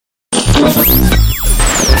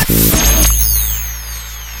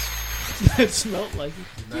It smelled like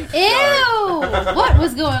it. Ew! What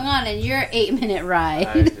was going on in your 8-minute ride?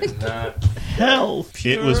 I did not. Hell,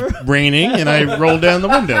 It was raining, and I rolled down the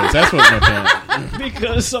windows. That's what went down.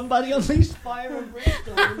 because somebody unleashed fire and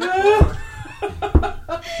brimstone.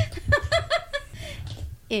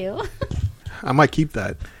 Ew. I might keep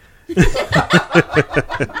that.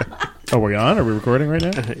 Are we on? Are we recording right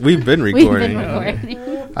now? We've been We've recording. been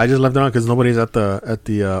recording. I just left it on because nobody's at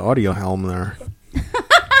the audio helm there.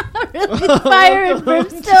 Really? Fire and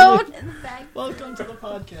brimstone in the back. Welcome to the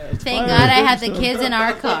podcast. Thank Fire God and I had the brimstone. kids in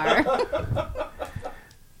our car.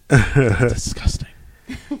 Disgusting.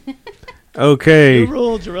 Okay. New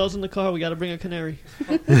rule, Jarrell's in the car. We got to bring a canary.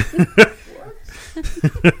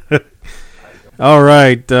 All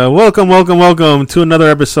right. Welcome to another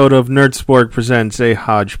episode of Nerd Sport Presents a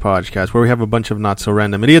Hodgepodge Cast, where we have a bunch of not so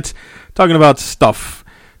random idiots talking about stuff.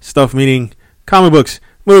 Stuff meaning comic books,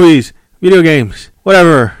 movies, video games,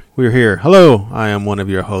 whatever. We're here. Hello, I am one of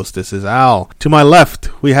your hosts. This is Al. To my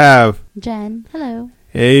left, we have... Jen, hello.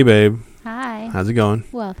 Hey, babe. Hi. How's it going?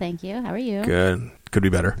 Well, thank you. How are you? Good. Could be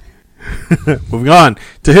better. Moving on.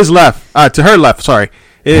 To his left. To her left, sorry.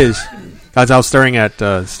 Is... Guys, I was staring at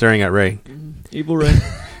Ray. Evil Ray.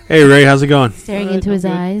 Hey, Ray, how's it going? Staring Alright, into I'm his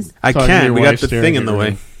good. eyes. I Talking to can't. your We got wife, the staring thing at in the your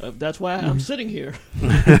way. That's why I'm sitting here.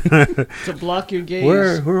 To block your gaze.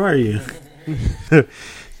 Where are you?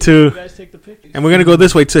 You guys take the pictures. And we're going to go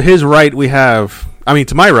this way. To his right, we have... I mean,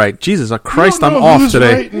 to my right. Jesus Christ, I'm off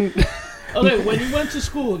today. Okay, when you went to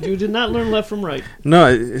school, you did not learn left from right. No,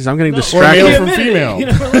 I'm getting No, distracted. male you from admitted it. female. You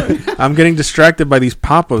never learned. I'm getting distracted by these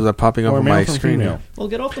pop-ups that are popping up Or on male my from screen. female. Well,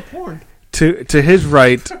 get off the porn. To his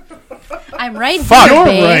right, I'm right Fuck. here, You're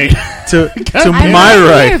babe. right. to I'm my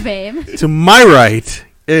right here, right, babe. to my right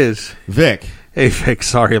is... Vic. Hey, Vic,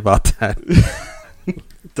 sorry about that.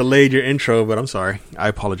 Delayed your intro, but I'm sorry. I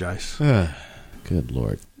apologize. Good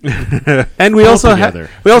Lord. And we also together.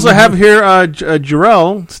 have here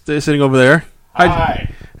Jarrell sitting over there. Hi.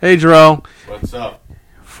 Hey, Jarrell. What's up?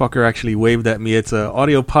 Fucker actually waved at me. It's an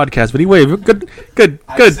audio podcast, but he waved. Good.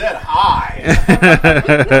 I said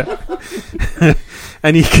hi.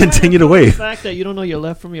 And he continued to The wave. fact that you don't know your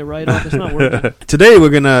left from your right off, it's not working. Today we're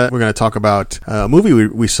gonna talk about a movie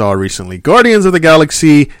we saw recently, Guardians of the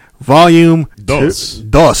Galaxy Volume Dos.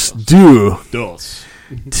 Dos.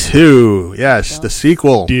 Yes, the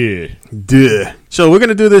sequel. Duh. So we're going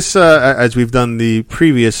to do this as we've done the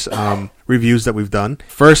previous reviews that we've done.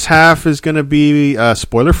 First half is going to be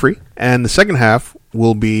spoiler-free, and the second half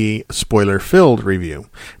will be spoiler-filled review.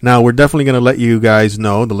 Now, we're definitely going to let you guys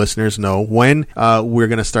know, the listeners know, when we're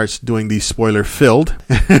going to start doing these spoiler-filled.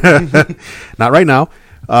 Not right now.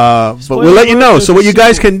 But we'll let you know. So what you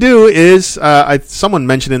guys can do is, someone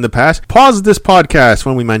mentioned in the past, pause this podcast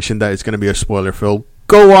when we mentioned that it's going to be a spoiler-filled.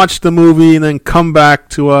 Go watch the movie and then come back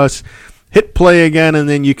to us. Hit play again, and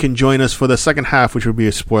then you can join us for the second half, which will be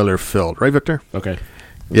a spoiler-filled. Right, Victor? Okay.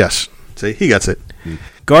 Yes. See, he gets it.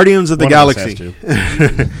 Guardians of the One of us Galaxy.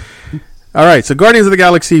 has to. All right, so Guardians of the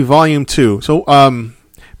Galaxy Volume 2. So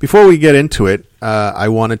before we get into it, I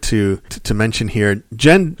wanted to mention here,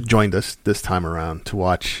 Jen joined us this time around to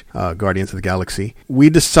watch Guardians of the Galaxy.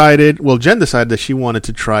 Jen decided that she wanted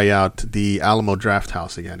to try out the Alamo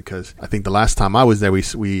Drafthouse again, because I think the last time I was there,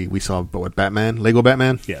 we saw, Batman? Lego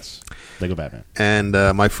Batman? Yes. Lego Batman. And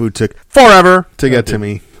my food took forever to get to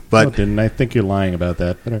me. But But didn't I think you're lying about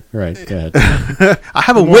that? But, all right, go ahead. I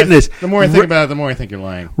have a witness. The more I think about it, the more I think you're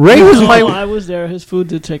lying. Ray was No, my... I was there. His food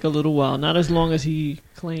did take a little while. Not as long as he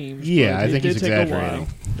claims. Yeah, but I it think did he's take a exaggerating.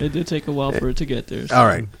 while. It did take a while for it to get there. So. All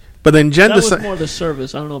right. But then Jen That was decided... more the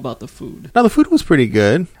service. I don't know about the food. No, the food was pretty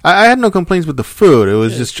good. I had no complaints with the food. It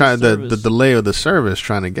was Yeah, just it's trying the the service. delay of the service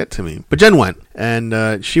trying to get to me. But Jen went,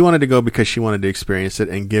 and she wanted to go because she wanted to experience it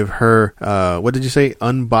and give her what did you say,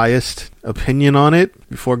 unbiased opinion on it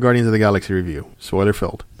before Guardians of the Galaxy review. Spoiler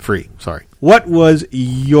filled, free. Sorry. What was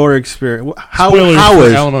your experience? Spoilers How for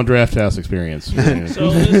was Alamo Drafthouse experience.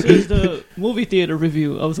 So this is the movie theater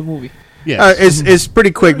review of the movie. Yes. it's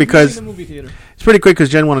pretty quick because The movie theater. it's pretty quick because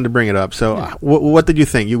Jen wanted to bring it up. So what did you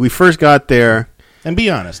think? We first got there. And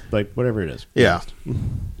be honest, like whatever it is. Be Yeah. honest.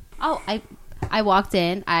 Oh, I walked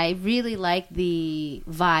in. I really liked the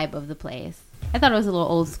vibe of the place. I thought it was a little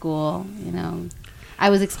old school, you know.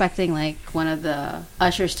 I was expecting like one of the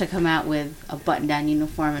ushers to come out with a button-down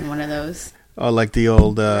uniform and one of those. Oh, like the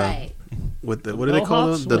old Right. with the The what do they call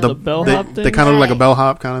bellhops? them? The bellhop they things? kind of look like a Right.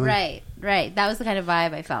 bellhop kind of thing. Right. That was the kind of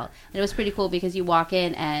vibe I felt. And it was pretty cool because you walk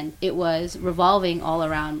in and it was revolving all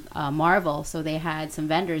around Marvel. So they had some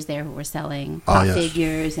vendors there who were selling pop yes.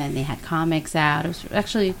 figures and they had comics out.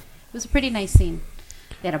 It was a pretty nice scene.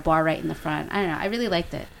 They had a bar right in the front. I don't know. I really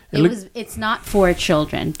liked it. It It's not for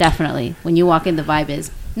children, definitely. When you walk in, the vibe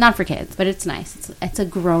is not for kids, but it's nice. It's a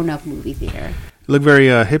grown-up movie theater. It looked very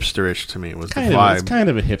hipsterish to me. Was the vibe? It's kind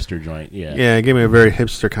of a hipster joint. Yeah. Yeah, it gave me a very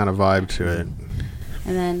hipster kind of vibe to it.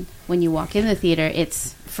 And then when you walk in the theater,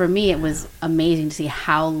 for me, it was amazing to see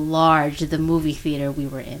how large the movie theater we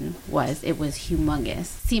were in was. It was humongous.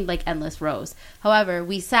 Seemed like endless rows. However,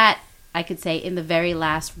 we sat, I could say, in the very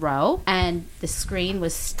last row, and the screen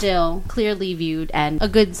was still clearly viewed and a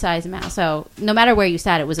good size amount. So no matter where you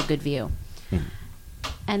sat, it was a good view.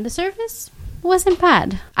 And the service wasn't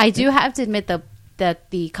bad. I do have to admit that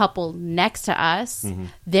the couple next to us,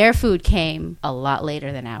 their food came a lot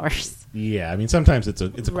later than ours. Yeah, I mean, sometimes it's a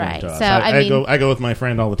coin Right. toss. So, I go with my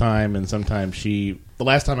friend all the time, and sometimes the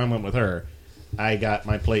last time I went with her, I got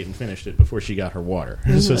my plate and finished it before she got her water.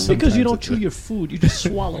 So Because you sometimes don't chew your food, you just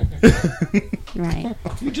swallow. Right.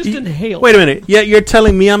 You just inhale. Wait a minute. Yeah, you're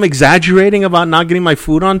telling me I'm exaggerating about not getting my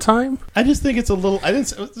food on time? I just think it's a little.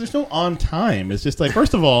 There's no on time. It's just like,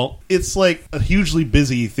 first of all, it's like a hugely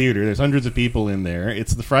busy theater. There's hundreds of people in there.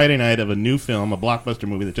 It's the Friday night of a new film, a blockbuster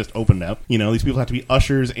movie that just opened up. You know, these people have to be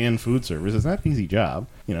ushers and food servers. It's not an easy job.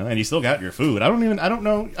 You know, and you still got your food. I don't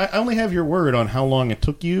know. I only have your word on how long it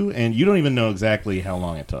took you, and you don't even know exactly how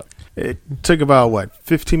long it took. It took about,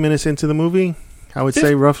 15 minutes into the movie? I would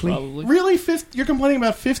say roughly. Probably. Really? You're complaining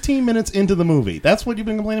about 15 minutes into the movie. That's what you've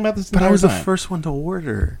been complaining about this But entire I was the time. first one to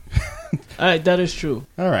order. That is true.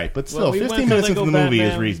 All right, but still, Well, we 15 went to minutes into Lego the movie is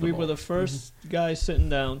Batman. reasonable. We were the first guys sitting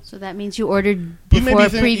down. So that means you ordered You made before me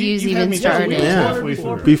think- previews you had even me started. thinking Yeah. halfway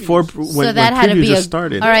through. Before previews. when, So that when had to previews be just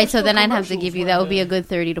started. All right, so Still then I'd have to commercials give you for that would be that. a good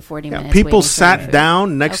 30 to 40 minutes. People waiting for sat it.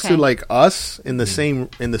 down next to Okay. us in the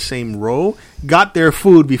same row, got their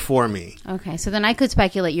food before me. Okay, so then I could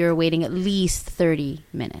speculate you were waiting at least 30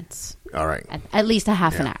 minutes. All right. At least a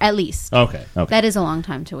half an hour. At least. Okay. That is a long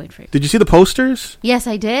time to wait for you. Did you see the posters? Yes,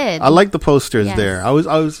 I did. I like the posters Yes. there. I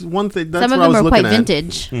was one thing. That's Some of what I them was are looking quite at.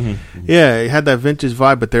 vintage. Yeah, it had that vintage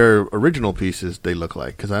vibe, but they're original pieces. They look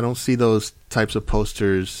like, because I don't see those types of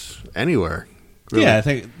posters anywhere. Really. Yeah, I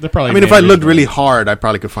think they're probably. I mean, if made I looked originally. really hard, I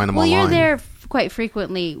probably could find them Well, online. you're there quite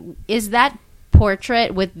frequently. Is that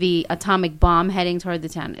portrait with the atomic bomb heading toward the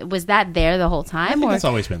town, was that there the whole I time? think Or it's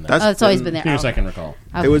always been there. That's- oh, it's always been there. As near as Oh, I can recall.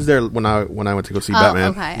 okay. It was there when I went to go see Oh,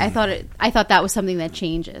 Batman. okay. I thought that was something that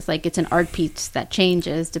changes. Like it's an art piece that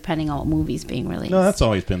changes depending on what movie's being released. No, that's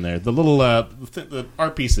always been there. The little the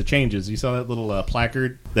art piece that changes. You saw that little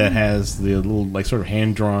placard that has the little like sort of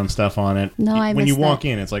hand drawn stuff on it. No, I when you missed walk that.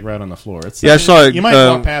 in, it's like right on the floor. It's Yeah, I saw it, You might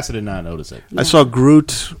walk past it and not notice it. I saw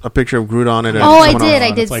Groot, a picture of Groot on it. and Oh, I someone did.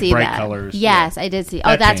 else- I did It's like see bright that. colors. Yes, Yeah. I did see. That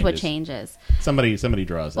Oh, that's what changes. changes. Somebody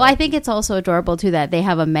draws. Well, that. I think it's also adorable too that they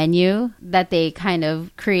have a menu that they kind of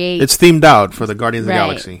create. It's themed out for the Guardians of the right.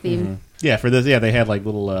 Galaxy. Yeah, for this. Yeah, they had like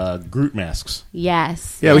little Groot masks.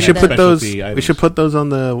 Yes. Yeah, we And should the- put those. Specialty We items. should put those on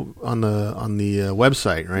the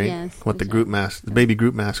website, right? Yes, What the we Groot should. mask, the baby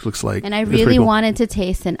Groot mask looks like. And I It's pretty really cool. wanted to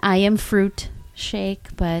taste an I Am Fruit shake,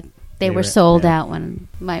 but they They were were- sold yeah. out when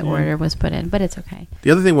my order was put in. But it's okay.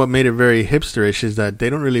 The other thing, what made it very hipsterish, is that they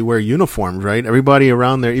don't really wear uniforms, right? Everybody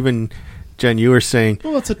around there, even Jen, you were saying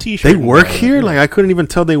Well, it's a T-shirt. they and work all that, here. yeah. Like I couldn't even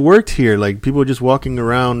tell they worked here. Like people were just walking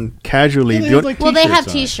around casually. Yeah, they The have, o- like, Well, they have T-shirts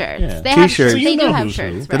on. T-shirts. Yeah. They have T-shirts. So you They do know have who's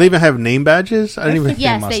shirts. who. Right. Did they even have name badges? I didn't even.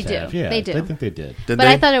 Yes, must they do. have. Yeah, They do. I think they did. Did But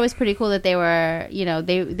they? I thought it was pretty cool that they were,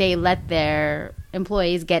 they let their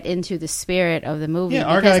employees get into the spirit of the movie. Yeah,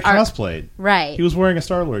 our guy because cosplayed. right. He was wearing a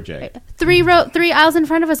Star-Lord jacket. Three aisles in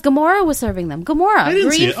front of us, Gamora was serving them. Gamora, I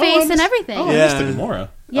didn't see green it. Oh, face I and missed- everything. Oh, I missed the Gamora.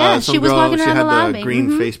 Yeah, some she was girl, walking she around had the lobby. green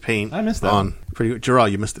Mhm. face paint. I missed that. on. Pretty good.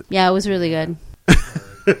 Gerald, you missed it. Yeah, it was really good.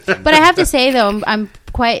 But I have to say though, I'm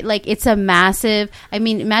quite like it's a massive. I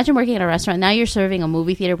mean, imagine working at a restaurant. Now you're serving a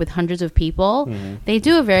movie theater with hundreds of people. Mm-hmm. They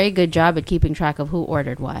do a very good job at keeping track of who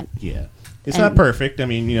ordered what. Yeah. It's And- not perfect. I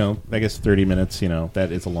mean, I guess 30 minutes, that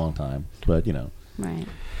is a long time. But, Right.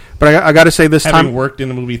 But I got to say, this having time, worked in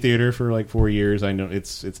the movie theater for like 4 years, I know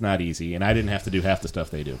it's not easy. And I didn't have to do half the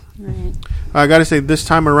stuff they do. Right. I got to say, this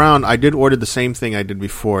time around, I did order the same thing I did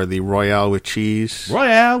before: the Royale with cheese.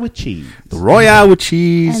 Royale with cheese. The Royale with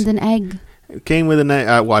cheese. And an egg. It came with an egg.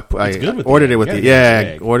 I good with the ordered egg. it with You the gotta get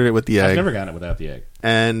the egg. Ordered it with the I've egg, never gotten it without the egg.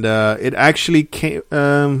 and it actually came.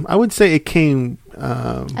 I would say it came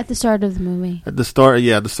At the start of the movie. at the start.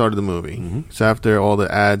 Yeah, at the start of the movie. Mm-hmm. So after all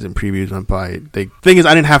the ads and previews went by, the thing is,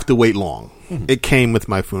 I didn't have to wait long. Mm-hmm. It came with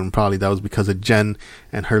my food, and probably that was because of Jen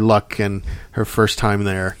and her luck and her first time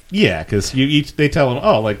there. Yeah, because they tell them,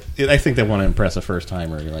 I think they want to impress a first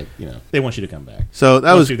timer. They want you to come back. So that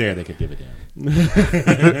Once was you're there, they could give it down.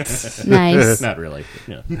 Nice. Not really.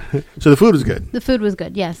 Yeah. so the food was good. The food was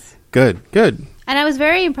good. Yes. Good. And I was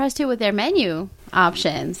very impressed too with their menu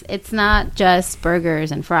options. It's not just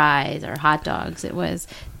burgers and fries or hot dogs.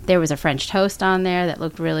 There was a French toast on there that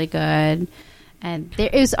looked really good. And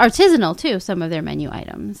it was artisanal too, some of their menu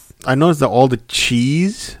items. I noticed that all the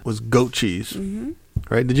cheese was goat cheese.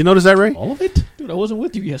 Right? Did you notice that, Ray? All of it? Dude, I wasn't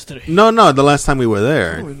with you yesterday. No, the last time we were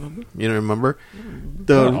there. I don't remember. You don't remember?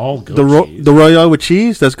 Not all goat cheese. The Royale with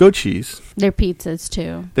cheese, that's goat cheese. Their pizzas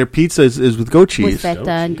too. Their pizza is with goat cheese. With feta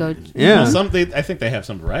and goat. Yeah. Well, I think they have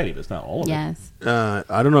some variety, but it's not all of it. Yes.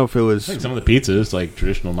 I don't know if it was... I think some of the pizzas, like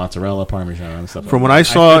traditional mozzarella, parmesan, and stuff. From like what I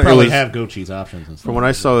saw, they probably it was- have goat cheese options. And stuff From what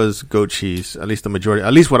I saw is goat cheese, at least the majority.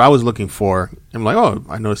 At least what I was looking for. I'm like, oh,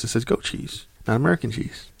 I noticed it says goat cheese, not American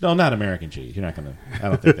cheese. No, not American cheese. You're not gonna. I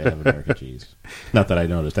don't think they have American cheese. Not that I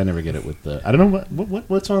noticed. I never get it with the. I don't know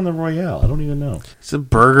what's on the Royale. I don't even know. It's a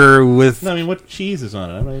burger with... No, I mean, what cheese is on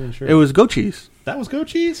it? I'm not even sure. It was goat cheese. That was goat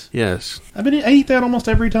cheese. Yes. I eat that almost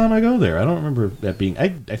every time I go there. I don't remember that being. I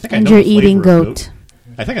think I And know you're the flavor eating of goat.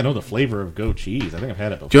 I think I know the flavor of goat cheese. I think I've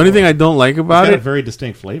had it before. The only thing I don't like It's about got a it... very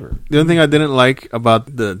distinct flavor. The only thing I didn't like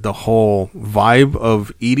about the whole vibe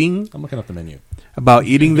of eating... I'm looking up the menu. About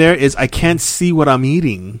eating there is I can't see what I'm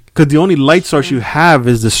eating. Because the only light source you have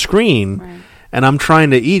is the screen. Right. And I'm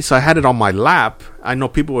trying to eat, so I had it on my lap. I know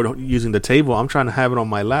people were using the table. I'm trying to have it on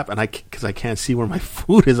my lap, and because I can't see where my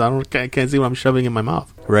food is. I can't see what I'm shoving in my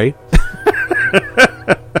mouth. Right?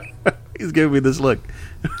 He's giving me this look.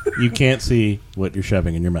 You can't see what you're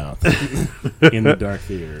shoving in your mouth in the dark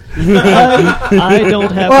theater. I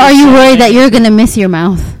don't have. Or are you worried that you're going to miss your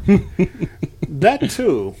mouth? That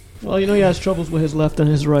too. Well, you know he has troubles with his left and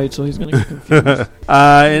his right, so he's going to get confused.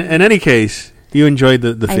 In any case, you enjoyed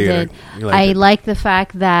the I theater. did. You liked I it. like the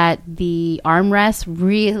fact that the armrests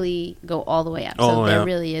really go all the way up. All the So way there up.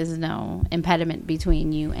 really is no impediment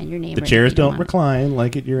between you and your neighbor. The chairs if you don't want. recline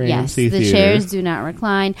like at your Yes, AMC the theater. chairs do not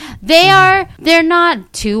recline. They're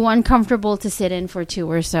not too uncomfortable to sit in for 2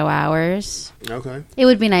 or so hours. Okay. It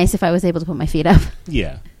would be nice if I was able to put my feet up.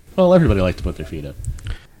 Yeah. Well, everybody likes to put their feet up.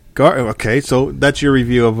 Okay, so that's your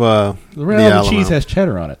review of The the Royale Alamo. cheese has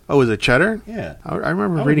cheddar on it. Oh, is it cheddar? Yeah. I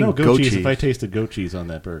remember I would reading know goat cheese cheese. if I tasted goat cheese on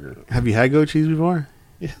that burger. Have you had goat cheese before?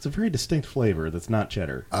 Yeah, it's a very distinct flavor that's not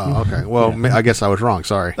cheddar. Oh, okay. Well, Yeah. I guess I was wrong.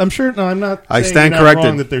 Sorry. I'm sure. No, I'm not. I saying stand you're not corrected.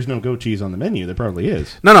 wrong that there's no goat cheese on the menu. There probably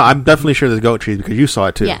is. No, I'm definitely sure there's goat cheese because you saw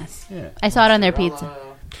it too. Yes. Yeah. I saw it on their pizza.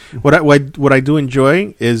 What I do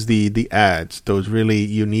enjoy is the ads, those really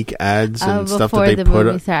unique ads and stuff that Before they the put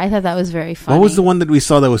movie up. started. I thought that was very funny. What was the one that we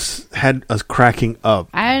saw that had us cracking up?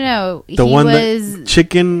 I don't know. The he one was that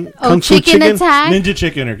chicken, oh, Kung Fu chicken attack. Ninja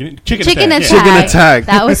chicken or chicken Chicken attack. attack. Chicken attack.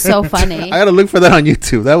 That was so funny. I gotta look for that on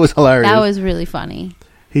YouTube. That was hilarious. That was really funny.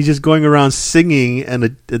 He's just going around singing,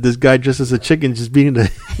 and this guy dressed as a chicken just beating the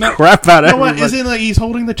crap out You of know what? everybody. Isn't like he's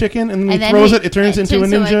holding the chicken and, And he then throws he- it? It turns into a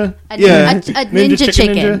ninja. Yeah. A ninja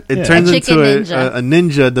chicken. It Yeah. turns A chicken into ninja. a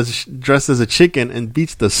ninja that's dressed as a chicken and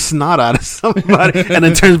beats the snot out of somebody, and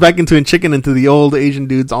then turns back into a chicken into the old Asian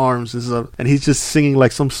dude's arms, and he's just singing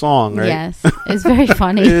like some song, right? Yes. It was very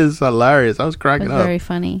funny. It is hilarious. I was It cracking was up, very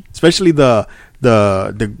funny. especially the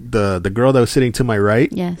girl that was sitting to my right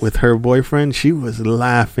Yes. with her boyfriend. She was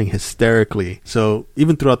laughing hysterically. So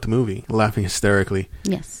even throughout the movie, laughing hysterically.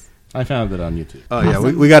 Yes. I found it on YouTube. Oh yeah,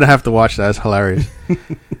 Awesome. we gotta have to watch that. It's hilarious.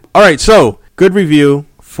 All right, so good review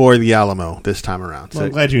for the Alamo this time around. Well, I'm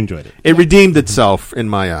So glad you enjoyed it. it redeemed itself in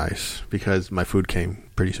my eyes because my food came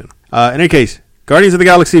pretty soon. In any case, Guardians of the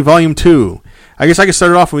Galaxy Volume 2. I guess I can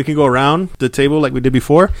start it off and we can go around the table like we did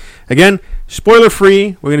before. Again, spoiler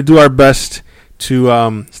free. We're going to do our best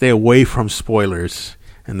to stay away from spoilers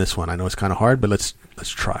in this one. I know it's kind of hard, but let's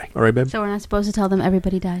try. All right, babe? So we're not supposed to tell them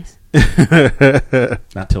everybody dies.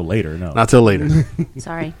 Not till later, no. Not till later.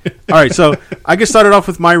 Sorry. All right, so I get started off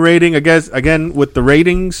with my rating. I guess, again, with the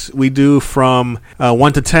ratings, we do from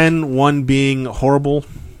 1 to 10, 1 being horrible,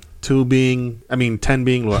 10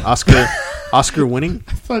 being what, Oscar winning?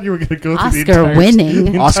 I thought you were going to go through the Oscar entire winning.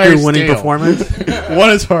 the entire Oscar winning scale. performance? 1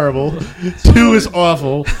 is horrible. 2 is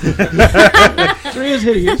awful. 3 is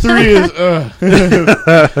hideous. 3 is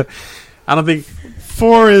I don't think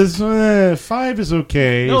 4 is 5 is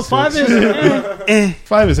okay. No, 5 is.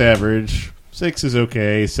 5 is average. 6 is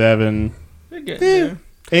okay. 7, We're getting there.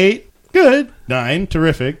 8, good. 9,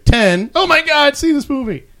 terrific. 10, oh my god, see this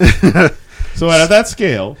movie. So out of that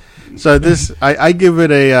scale, so. This I give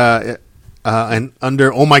it an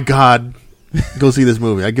under. Oh my god, go see this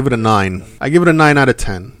movie. I give it a 9. I give it a 9 out of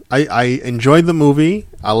 10. I enjoyed the movie.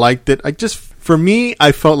 I liked it. For me,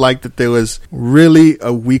 I felt like that there was really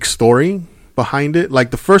a weak story behind it.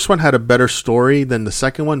 Like the first one had a better story than the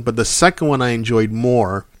second one, but the second one I enjoyed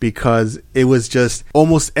more because it was just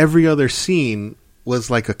almost every other scene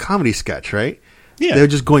was like a comedy sketch, right? Yeah. They were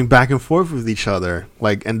just going back and forth with each other,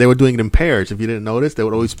 like, and they were doing it in pairs. If you didn't notice, they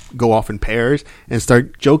would always go off in pairs and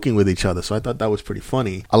start joking with each other. So I thought that was pretty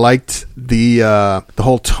funny. I liked the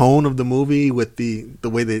whole tone of the movie with the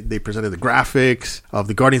way they presented the graphics of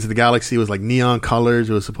the Guardians of the Galaxy. It was like neon colors.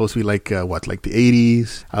 It was supposed to be like like the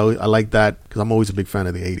 80s. I like that because I'm always a big fan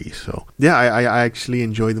of the 80s. So yeah, I actually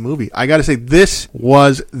enjoyed the movie. I got to say, this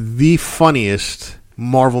was the funniest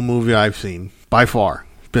Marvel movie I've seen by far.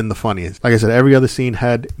 Been the funniest. Like I said, every other scene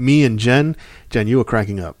had me and Jen. Jen, you were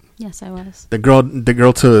cracking up. Yes, I was. The girl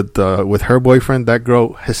with her boyfriend, that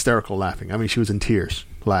girl, hysterical laughing. I mean, she was in tears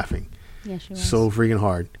laughing. Yeah, she was. So freaking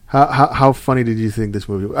hard. How funny did you think this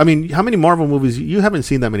movie was? I mean, how many Marvel movies? You haven't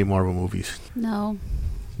seen that many Marvel movies. No.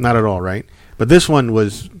 Not at all, right? But this one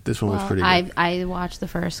was pretty good. I watched the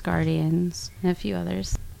first Guardians and a few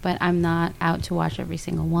others, but I'm not out to watch every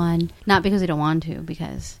single one. Not because I don't want to,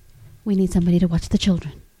 because we need somebody to watch the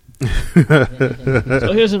children.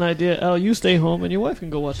 So here's an idea. Al, you stay home and your wife can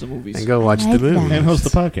go watch the movies. And go watch the movie. And host the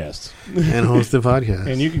podcasts. And host the podcast.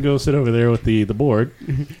 And you can go sit over there with the board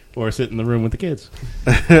or sit in the room with the kids.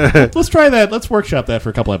 Let's try that. Let's workshop that for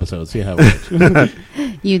a couple episodes. See how it works.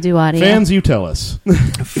 You do audio. Fans, you tell us.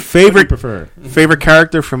 Favorite prefer. Favorite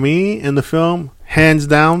character for me in the film, hands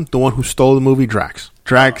down, the one who stole the movie, Drax.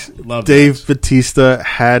 Love Dave Drax. Bautista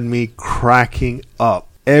had me cracking up.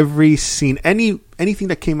 Every scene, anything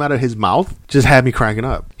that came out of his mouth just had me cracking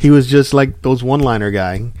up. He was just like those one-liner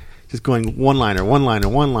guy, just going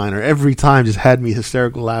one-liner every time, just had me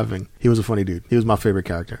hysterical laughing. He was a funny dude. He was my favorite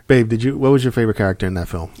character. Babe, what was your favorite character in that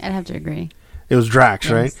film? I'd have to agree. It was Drax,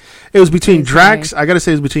 Yes. right? It was between It's Drax. Drax. I gotta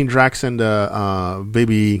say, it was between Drax and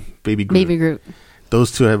Baby Groot. Baby Groot.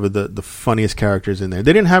 Those two have the funniest characters in there.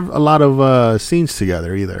 They didn't have a lot of scenes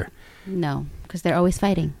together either. No, because they're always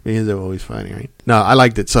fighting. Because they're always fighting, right? No, I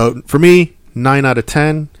liked it. So for me, 9 out of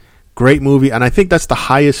 10. Great movie. And I think that's the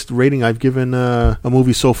highest rating I've given a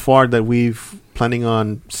movie so far that we've planning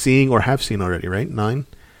on seeing or have seen already, right? 9?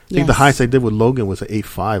 I think the Yes. highest I did with Logan was an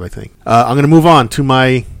 8.5, I think. I'm going to move on to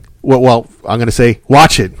my... Well, I'm going to say,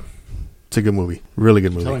 watch it. It's a good movie. Really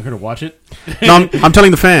good movie. Telling her to watch it? No, I'm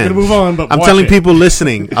telling the fans. Gonna move on, but I'm watch telling it. people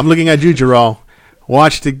listening. I'm looking at you, Jarrell.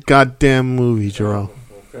 Watch the goddamn movie, Jarrell.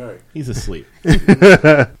 He's asleep.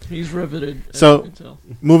 He's riveted. as So- you can tell.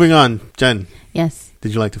 Moving on, Jen. Yes,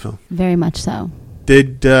 Did you like the film? very much so.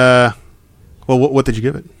 What did you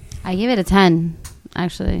give it? I give it a 10,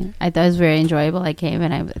 actually. I thought it was very enjoyable. I came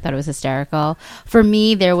and I thought it was hysterical. For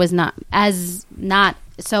me, there was not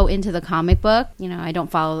so into the comic book. You know, I don't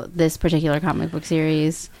follow this particular comic book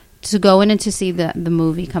series. To go in and to see the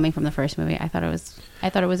movie coming from the first movie, I thought it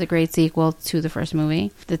was a great sequel to the first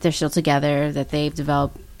movie. That they're still together, that they've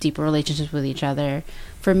developed deeper relationships with each other.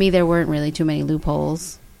 For me, there weren't really too many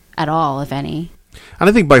loopholes at all, if any. And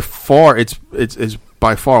I think by far it's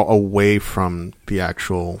by far away from the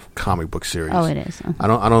actual comic book series. Oh, it is. I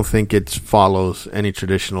don't think it follows any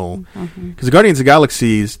traditional, Mhm. because the Guardians of the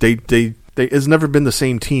Galaxies it's never been the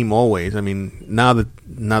same team always. I mean, now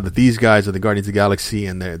that these guys are the Guardians of the Galaxy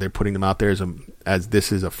and they're putting them out there as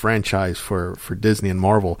this is a franchise for Disney and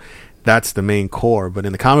Marvel, that's the main core. But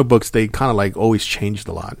in the comic books, they kind of like always changed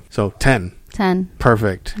a lot. So 10, 10.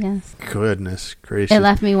 perfect. Yes. Goodness gracious! It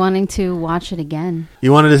left me wanting to watch it again.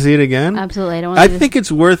 You wanted to see it again? Absolutely. I don't want I to think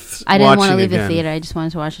it's worth. I didn't want to watching leave the again. theater. I just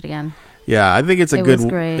wanted to watch it again. Yeah, I think it's a It good. was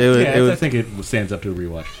great. I think it stands up to a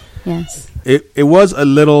rewatch. Yes. It was a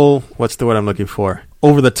little. What's the word I'm looking for?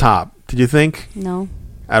 Over the top. Did you think No.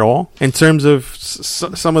 at all in terms of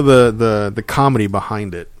some of the comedy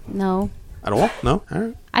behind it? No. At all? No. All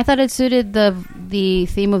right. I thought it suited the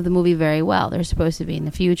theme of the movie very well. They're supposed to be in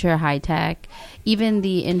the future, high tech. Even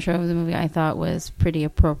the intro of the movie I thought was pretty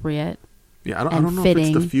appropriate. Yeah, I And don't know if it's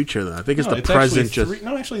the fitting. future though. I think it's No, the present. actually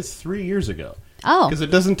actually, it's 3 years ago. Oh. Because it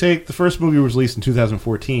doesn't take. The first movie was released in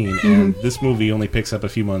 2014, and this movie only picks up a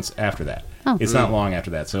few months after that. Oh. It's not long after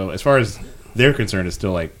that. So as far as they're concerned, it's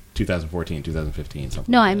still like 2014, 2015,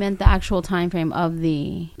 something. No, like I that. meant the actual time frame of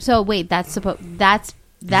the. So wait, that's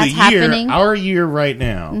The happening. year, our year right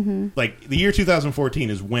now, Mm-hmm. like the year 2014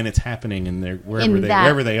 is when it's happening in their wherever in they that-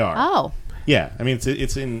 wherever they are. Oh. Yeah, I mean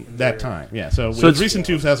it's in that time. Yeah, so, So it's it's- recent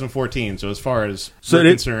 2014. So as far as So we're it-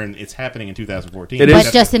 concerned, it's happening in 2014. It But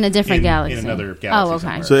is- just in a different galaxy. in another galaxy. Oh, okay.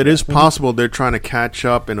 somewhere. So it is possible they're trying to catch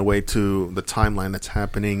up in a way to the timeline that's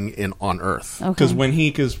happening on Earth. Okay. Because when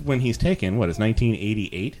he's taken, what is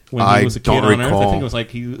 1988? When I he was a kid don't on Earth, I recall. think it was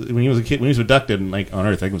like when he was a kid when he was abducted like on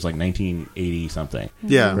Earth. I think it was like 1980 something.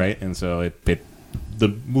 Yeah. Right, and so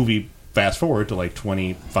the movie fast forward to like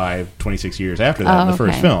 26 years after that, Oh, the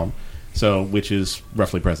first okay. film. So, which is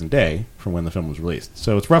roughly present day from when the film was released.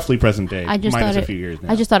 So it's roughly present day, minus a few years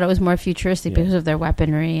now. I just thought it was more futuristic Yeah. because of their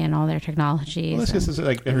weapanry and all their technologies. Well, it's just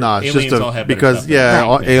like No, it's aliens just all have better because stuff than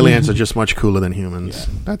us. aliens are just much cooler than humans.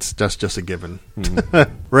 Yeah. That's just a given. Mhm.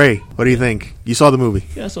 Ray, what do you think? You saw the movie.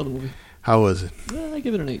 Yeah, I saw the movie. How was it? I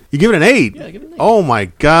give it an 8. You give it an 8? Yeah, I give it an 8. Oh my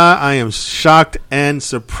god, I am shocked and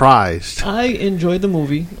surprised. I enjoyed the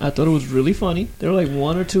movie. I thought it was really funny. There were like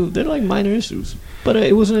one or two. They're like minor issues, but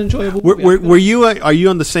it was an enjoyable movie. Were you? Are you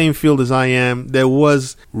on the same field as I am? There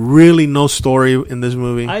was really no story in this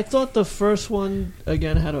movie. I thought the first one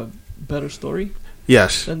again had a better story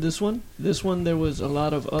Yes. than this one. This one there was a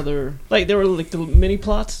lot of other there were like the mini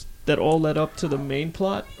plots that all led up to the main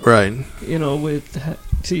plot. Right. You know, with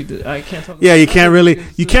I can't talk. Yeah, you can't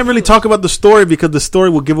really talk about the story because the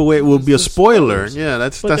story will give away. It will be a spoiler. Yeah,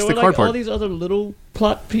 that's But the there were hard all part. these other little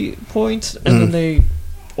plot points, and then they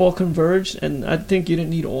all converged. And I think you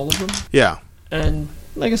didn't need all of them. Yeah. And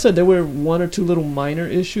like I said, there were one or two little minor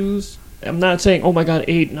issues. I'm not saying, oh my god,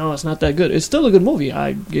 8. No, it's not that good. It's still a good movie.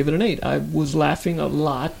 I gave it an 8. I was laughing a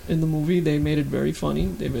lot in the movie. They made it very funny.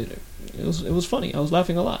 It was funny. I was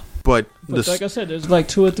laughing a lot. But But like I said, there's like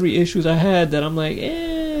 2 or 3 issues I had that I'm like,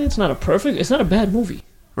 it's not a bad movie.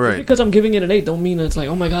 right. Because I'm giving it an 8 don't mean it's like,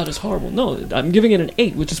 oh my god, it's horrible. No, I'm giving it an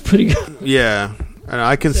 8, which is pretty good. Yeah, and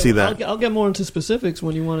I can see that. I'll get more into specifics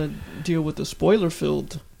when you want to deal with the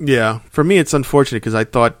spoiler-filled. Yeah, for me, it's unfortunate because I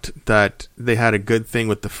thought that they had a good thing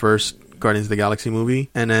with the first Guardians of the Galaxy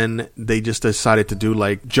movie, and then they just decided to do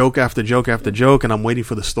like joke after joke after joke, and I'm waiting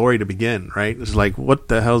for the story to begin. Right? It's like, what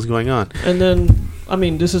the hell's going on? And then, I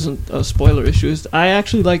mean, this isn't a spoiler issue. I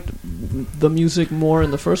actually liked the music more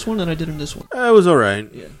in the first one than I did in this one. It was all right.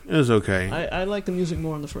 Yeah, It was okay I liked the music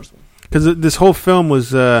more in the first one. because this whole film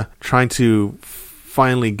was trying to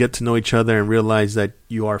finally get to know each other and realize that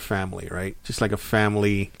you are family, right? Just like a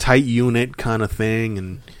family tight unit kind of thing.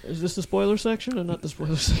 And Is this the spoiler section or not the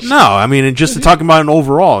spoiler section? no, I mean, it's just talking about an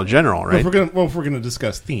overall, general, Well, right? if we're gonna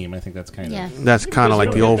discuss theme, I think that's kind Yeah. of That's kind of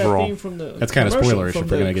like the You don't get that overall. theme from the That's kinda commercial. spoilerish From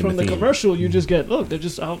if we're gonna get from into the theme. commercial, you just get, look, they're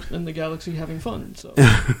just out in the galaxy having fun. So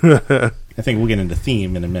I think we'll get into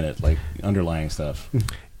theme in a minute, like underlying stuff.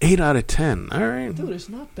 8 out of 10. All right. dude, it's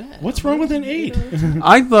not bad. What's wrong with an 8?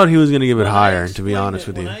 I thought he was going to give it When I higher, to be explained honest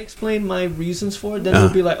with when you. I explain my reasons for it, then it'll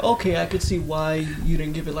be like, okay, I could see why you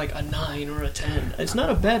didn't give it like a 9 or a 10. It's not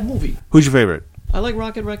a bad movie. Who's your favorite? I like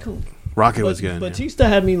Rocket Raccoon. Rocket was good. Batista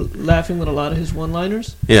had me laughing with a lot of his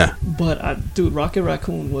one-liners, Yeah. but dude, Rocket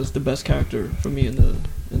Raccoon was the best character for me in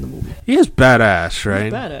the movie. He is badass, He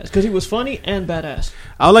right? was badass because he was funny and badass.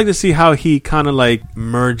 I would like to see how he kind of like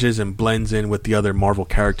merges and blends in with the other Marvel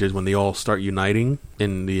characters when they all start uniting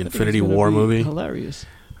in the I think Infinity it's gonna War be movie. hilarious.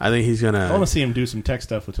 I think he's I want gonna. to see him do some tech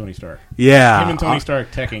stuff with Tony Stark. Yeah. Him and Tony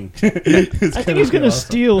Stark teching. I think he's gonna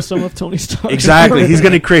steal some of Tony Stark. Exactly. He's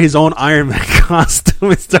gonna create his own Iron Man costume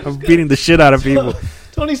and start beating the shit out of people.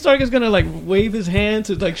 Tony Stark is gonna like wave his hand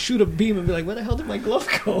to like shoot a beam and be like, "Where the hell did my glove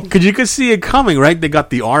go?" Cause you could see it coming, right? They got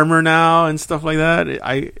the armor now and stuff like that.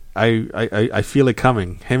 I feel it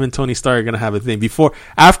coming. Him and Tony Stark are gonna have a thing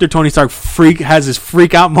after Tony Stark has his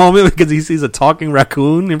freak out moment because he sees a talking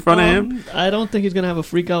raccoon in front of him. I don't think he's gonna have a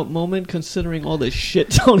freak out moment considering all the shit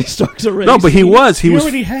Tony Stark's already. No, but he seen. was. He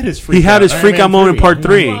already had his freak He had out. his Iron freak Man out moment in 3. part That's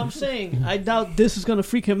 3. what I'm saying. I doubt this is gonna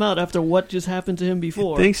freak him out after what just happened to him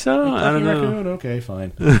before. Think so? I don't Talking know. raccoon? Okay, fine.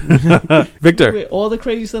 Victor, With all the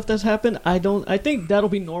crazy stuff that's happened, I think that'll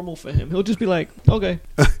be normal for him. He'll just be like, okay.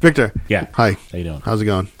 Yeah. hi. How you doing? How's it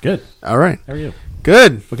going? Good. All right. How are you?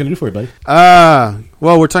 Good. What can I do for you, buddy?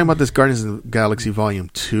 Well, we're talking about this Guardians of the Galaxy Volume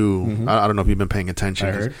 2. I don't know if you've been paying attention.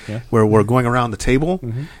 I heard. Yeah. Where we're going around the table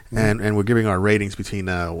Mhm. and we're giving our ratings between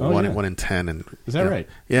 1 yeah. and 10. And, Is that right?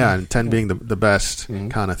 Yeah, and 10 being the best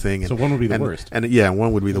kind of thing. And, So 1 would be the and- worst. And yeah,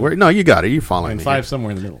 1 would be the worst. No, you got it. You're following And me. 5 somewhere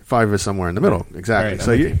in the middle. 5 is somewhere in the middle. Exactly. All right,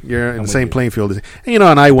 So I'm with you. you're in I'm the with same you. playing field. And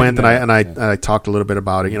I went and know. I talked a little bit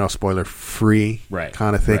about it, spoiler free Right.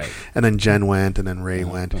 kind of thing. Right. And then Jen went and then Ray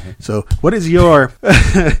went. So what is your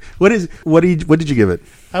what did you give it?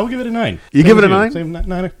 I will give it a 9. You Same give it as a you. 9? Same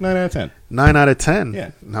 9 out of 10. 9 out of 10.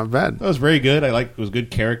 Yeah. Not bad. That was very good. It was good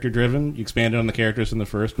character driven. You expanded on the characters in the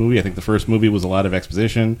first movie. I think the first movie was a lot of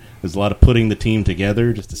exposition. There's a lot of putting the team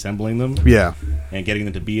together, just assembling them Yeah. and getting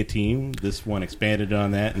them to be a team. This one expanded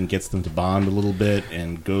on that and gets them to bond a little bit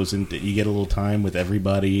and goes into you get a little time with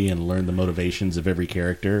everybody and learn the motivations of every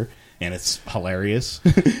character, and it's hilarious.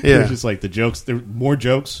 Yeah. It's just like the jokes. There's more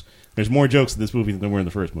jokes. There's more jokes in this movie than there were in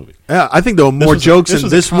the first movie. Yeah, I think there were more was a- jokes this in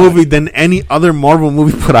was a this comedy. movie than any other Marvel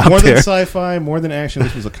movie put out More than there. sci-fi, more than action.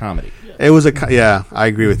 This was a comedy. It was yeah, I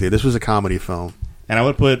agree with you. This was a comedy film. And I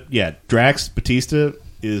would put, Drax Batista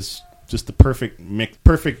is just the perfect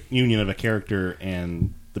perfect union of a character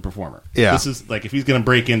and the performer. Yeah. This is like if he's going to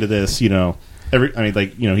break into this, he's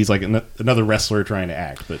like another wrestler trying to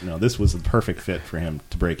act, but no, this was the perfect fit for him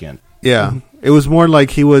to break in. Yeah, it was more like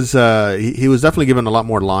he was definitely given a lot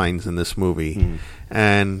more lines in this movie,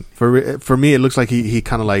 and for me, it looks like he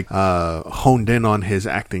kind of like honed in on his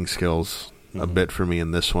acting skills a bit for me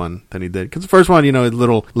in this one than he did. Because the first one, a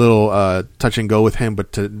little touch and go with him,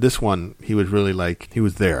 but to this one, he was really like he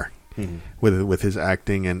was there. With his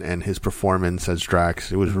acting and his performance as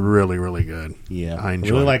Drax, it was really, really good. Yeah, I I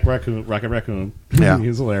enjoyed really it. like Rocket Raccoon. Yeah. He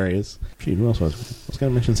was hilarious. Gee, who else was? I was going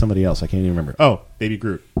to mention somebody else. I can't even remember. Oh, Baby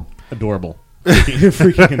Groot, adorable,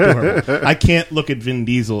 freaking adorable. I can't look at Vin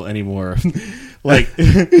Diesel anymore. Like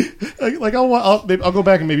I'll go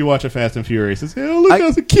back and maybe watch a Fast and Furious and say, "Oh, look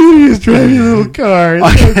how cute he is driving a little car.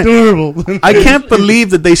 It's so adorable." I can't believe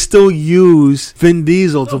that they still use Vin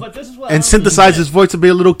Diesel No, but this is what I and don't synthesize understand. his voice to be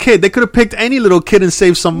a little kid. They could have picked any little kid and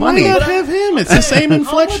saved some money. Why not have him? It's the same How much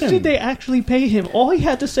inflection. did they actually pay him? All he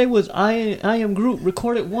had to say was "I am Groot."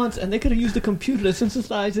 Record it once, and they could have used the computer to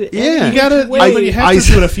synthesize it. Yeah. any You gotta, which way. but you have I to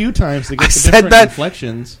do it a few times to get I the said different that-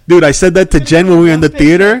 inflections. Dude, I said that to Jen when we were in the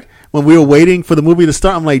theater. When we were waiting for the movie to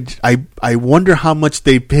start, I'm like, I wonder how much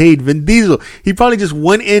they paid Vin Diesel. He probably just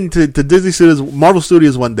went into Disney Studios, Marvel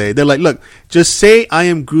Studios one day. They're like, look, just say I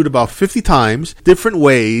am Groot about 50 times, different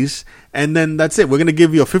ways, and then that's it. We're going to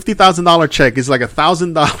give you a $50,000 check. It's like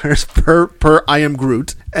 $1,000 per I am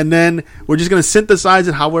Groot. And then we're just going to synthesize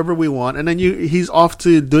it however we want. And then he's off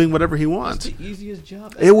to doing whatever he wants. It's the easiest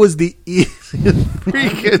job. It was the easiest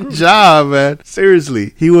freaking job, man.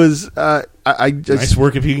 Seriously. He was, I just, Nice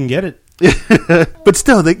work if you can get it. but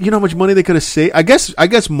still, you know how much money they could have saved. I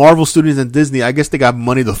guess Marvel Studios and Disney, I guess they got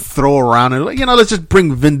money to throw around and let's just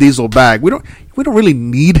bring Vin Diesel back. We don't really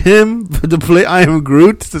need him to play I Am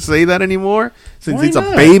Groot to say that anymore since Why he's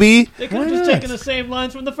not? a baby. They could Why have just not? taken the same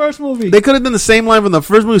lines from the first movie. They could have done the same line from the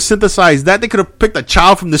first movie, synthesized that. They could have picked a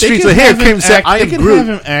child from the streets. could So here, have him Kim said, I they am could Groot. have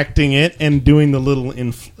him acting it and doing the little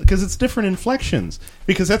because it's different inflections.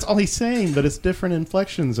 Because that's all he's saying, but it's different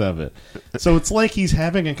inflections of it. So it's like he's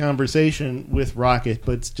having a conversation with Rocket,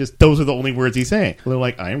 but it's just those are the only words he's saying. They're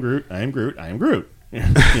like, "I am Groot, I am Groot, I am Groot."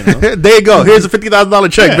 There you go. Here's a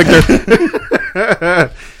 $50,000 check,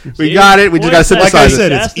 Victor. We got it. We just got to Like synthesize I it.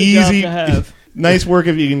 said, That's it's the job easy. to have. Nice work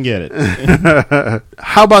if you can get it.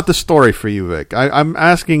 How about the story for you, Vic? I'm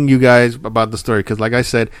asking you guys about the story because, like I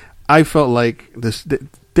said, I felt like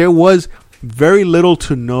there was very little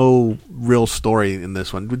to no real story in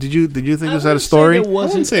this one. Did you think this had a story? I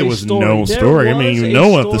wouldn't say it was no story. I mean, you know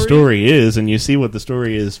what the story is, and you see what the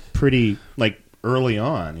story is pretty early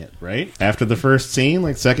on, right? After the first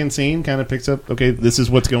scene, second scene kind of picks up, okay, this is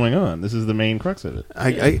what's going on. This is the main crux of it.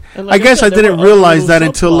 I And like I guess I said, there didn't were other realize little that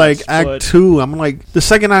until subplots, Act but- 2. I'm like, the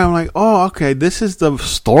second night, I'm like, oh, okay, this is the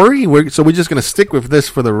story? So we're just going to stick with this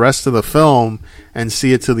for the rest of the film and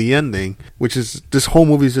see it to the ending, which is, this whole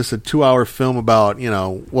movie is just a 2-hour film about,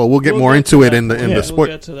 we'll get more into it in the We'll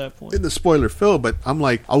get to that point. in the spoiler film, but I'm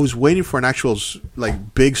like, I was waiting for an actual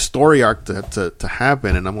big story arc to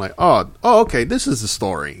happen, and I'm like, oh, okay, this is the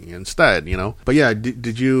story instead, But yeah,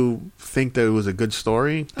 did you think that it was a good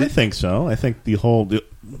story? I think so. I think the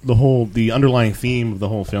underlying theme of the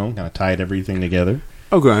whole film kind of tied everything together.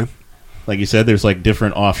 Okay. Like you said, there's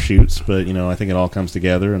different offshoots, but I think it all comes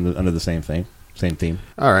together under the same theme.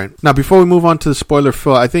 All right. Now, before we move on to the spoiler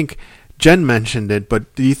film, I think Jen mentioned it,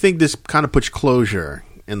 but do you think this kind of puts closure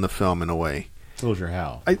in the film in a way? Closure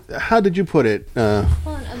how? How did you put it? Well,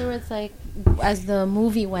 in other words, as the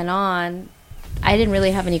movie went on, I didn't really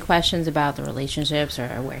have any questions about the relationships or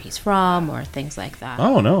where he's from or things like that.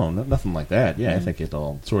 Oh, no, nothing like that. Yeah, I think it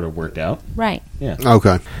all sort of worked out. Right. Yeah.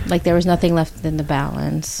 Okay. There was nothing left in the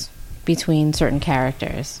balance between certain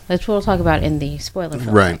characters. That's what we'll talk about in the spoiler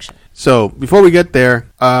film section. So, before we get there,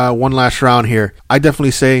 one last round here. I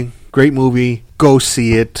definitely say, great movie. Go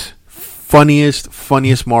see it.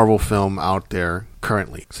 Funniest Marvel film out there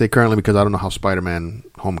currently. Say currently because I don't know how Spider-Man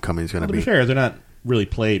Homecoming is going To to be be. fair, they're not really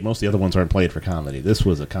played. Most of the other ones aren't played for comedy. This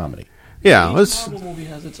was a comedy. Yeah, Each Marvel movie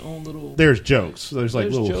has its own little. There's jokes. There's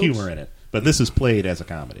There's little jokes. humor in it. But this is played as a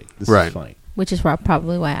comedy. This Right. is funny. Which is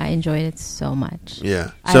probably why I enjoyed it so much.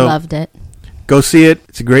 yeah. I So, loved it. go see it.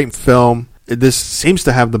 It's a great film. This seems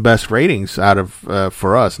to have the best ratings out of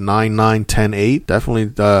for us. 9, 9, 10, 8. Definitely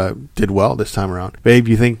did well this time around. Babe,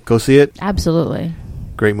 you think go see it? Absolutely.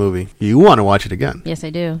 Great movie. You want to watch it again. Yes, I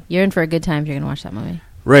do. You're in for a good time if you're going to watch that movie.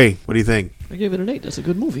 Ray, what do you think? I gave it an 8. That's a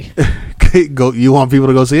good movie. Go. You want people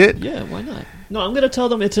to go see it? Yeah, why not? No, I'm going to tell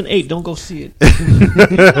them it's an 8. Don't go see it.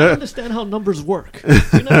 You don't understand how numbers work.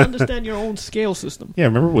 You don't understand your own scale system. Yeah,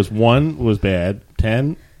 remember, 1 was bad.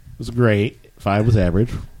 10, was great. 5 was average.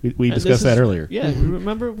 We And discussed this that is- earlier. Yeah,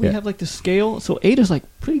 remember we Yeah. have like the scale. So 8 is like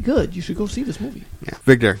pretty good. You should go see this movie. Yeah.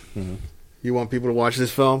 Victor, you want people to watch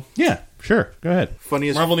this film? Yeah, sure. Go ahead.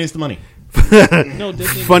 Funniest, Marvel needs the money. No,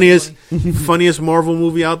 Disney funniest, funniest Marvel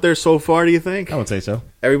movie out there so far. Do you think? I would say so.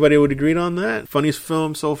 Everybody would agree on that. Funniest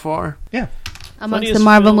film so far. Yeah. Amongst Funniest the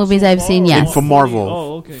Marvel film movies so I've far? seen, yes. For Marvel,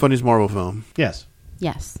 Oh, okay. funniest Marvel film. Yes.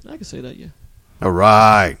 Yes. I can say that. Yeah. All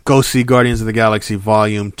right, go see Guardians of the Galaxy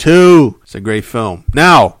Volume 2. It's a great film.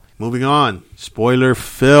 Now, moving on,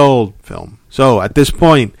 spoiler-filled film. So, at this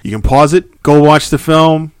point, you can pause it, go watch the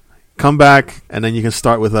film, come back, and then you can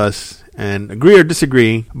start with us and agree or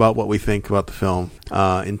disagree about what we think about the film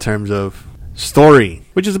in terms of story,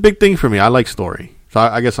 which is a big thing for me. I like story. So,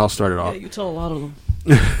 I guess I'll start it Yeah, off. you tell a lot of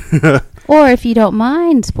them. Or if you don't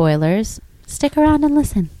mind spoilers, stick around and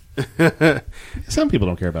listen. Some people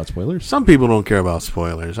don't care about spoilers. Some people don't care about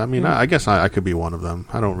spoilers. I mean, I guess I could be one of them.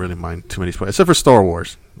 I don't really mind too many spoilers, except for Star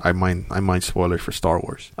Wars. I mind spoilers for Star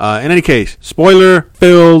Wars. In any case,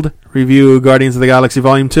 spoiler-filled review: Guardians of the Galaxy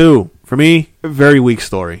Volume 2. For me, a very weak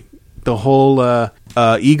story. The whole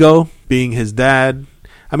Ego being his dad.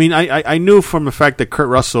 I mean, I knew from the fact that Kurt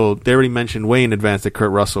Russell, they already mentioned way in advance that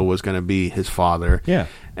Kurt Russell was going to be his father. Yeah.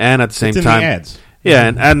 And at the same It's in time, the ads. yeah,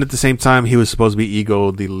 and at the same time, he was supposed to be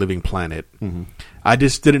Ego, the living planet. Mhm. I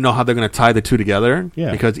just didn't know how they're going to tie the two together.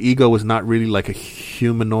 Yeah. Because Ego was not really like a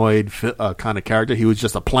humanoid kind of character. He was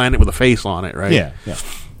just a planet with a face on it, right? Yeah. Yeah.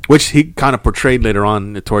 Which he kind of portrayed later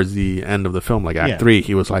on towards the end of the film, like Act Yeah. 3.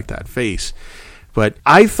 He was like that face. But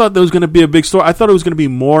I thought there was going to be a big story. I thought it was going to be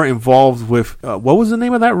more involved with, what was the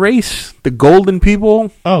name of that race? The Golden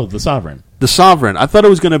People? Oh, the Sovereign. The Sovereign. I thought it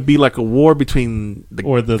was going to be like a war between the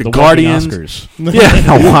Walking Guardians. Oscars.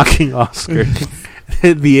 Yeah, a walking Oscar.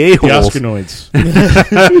 The a-holes. The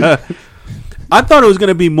Oscanoids. I thought it was going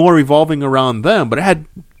to be more revolving around them, but it had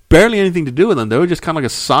barely anything to do with them. They were just kind of like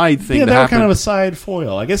a side thing Yeah, that they were happened. kind of a side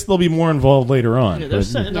foil. I guess they'll be more involved later on. Yeah, they're but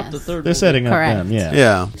setting up the Yes. third. they're setting up Correct. them. Yeah.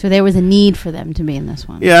 yeah. So there was a need for them to be in this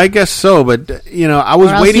one. Yeah, I guess so, but, I was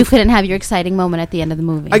Or else waiting you couldn't have your exciting moment at the end of the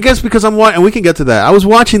movie. I guess because I'm watching, and we can get to that. I was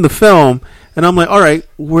watching the film, and I'm like, all right,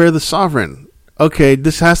 we're the Sovereign. Okay,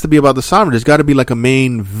 this has to be about the Sovereign. There's got to be like a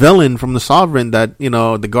main villain from the Sovereign that,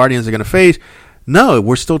 the Guardians are going to face. No,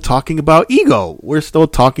 we're still talking about Ego. We're still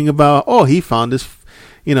talking about, he found his,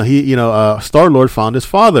 Star-Lord found his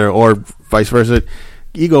father, or vice versa.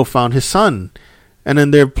 Ego found his son. And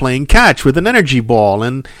then they're playing catch with an energy ball.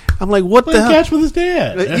 And I'm like, what the Playing hell? catch with his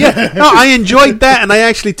dad. Yeah, no, I enjoyed that, and I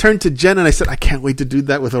actually turned to Jen and I said, I can't wait to do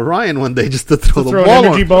that with Orion one day, just to throw the Throw ball. an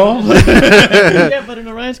energy on. ball. Yeah, but in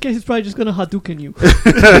Orion's case, he's probably just gonna Hadouken you.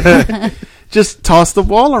 Just toss the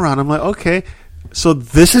ball around. I'm like, okay, so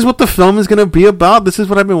this is what the film is going to be about. This is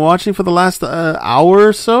what I've been watching for the last hour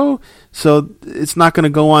or so. So it's not going to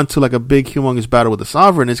go on to like a big, humongous battle with the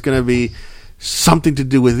Sovereign. It's going to be something to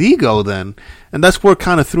do with Ego then. And that's where it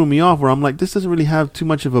kind of threw me off, where I'm like, this doesn't really have too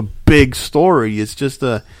much of a big story. It's just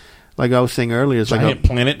like I was saying earlier, it's like Giant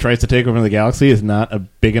planet tries to take over the galaxy is not a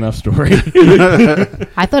big enough story.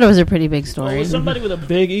 I thought it was a pretty big Well, story. with somebody with a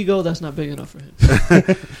big ego, that's not big enough for him.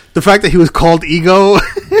 the fact that he was called Ego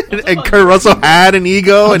and Kurt Russell had an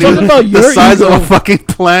ego and he was talking about the your size ego. of a fucking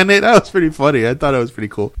planet. That was pretty funny. I thought it was pretty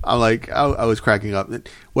cool. I'm like, I was cracking up.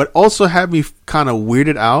 What also had me kind of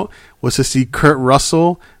weirded out was to see Kurt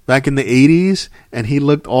Russell back in the 80s, and he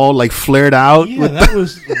looked all like flared out. Yeah, with that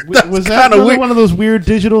was that kinda really weird. one of those weird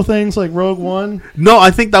digital things like Rogue One? No,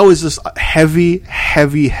 I think that was just heavy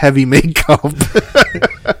makeup.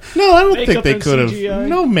 No, I don't Makeup think they and could have. CGI.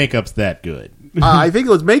 No makeup's that good. I think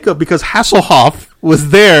it was makeup because Hasselhoff was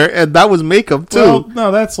there, and that was makeup too. Well,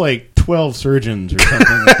 no, that's like 12 surgeons or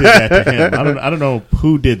something that did that to him. I don't know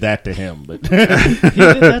who did that to him, but He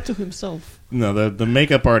did that to himself. no, the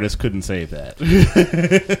makeup artist couldn't save that.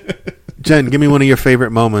 Jen, give me one of your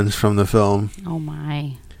favorite moments from the film. Oh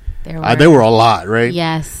my, there Were a lot, right?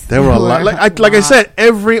 Yes, There were a lot. Like I said,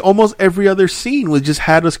 almost every other scene was just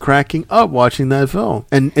had us cracking up watching that film,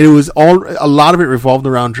 and it was a lot of it revolved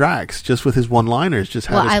around Drax, just with his one-liners, just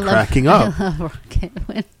had us cracking up. I love Rocket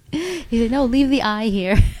when he said, "No, leave the eye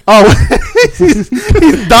here." Oh, he's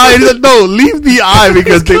dying. He's like, no, leave the eye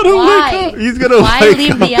because Why? he's gonna Why wake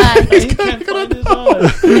leave up. the eye? He can't find his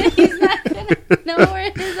eye. He's not gonna know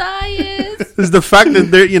where his eye is. It's the fact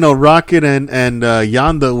that they're, Rocket and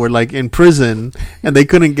Yondu were like in prison and they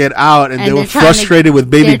couldn't get out, and they were they're trying to- frustrated with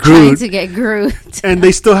Baby They're trying Groot. to get Groot. And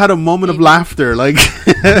they still had a moment of laughter, like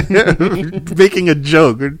making a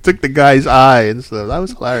joke. It took the guy's eye and stuff. That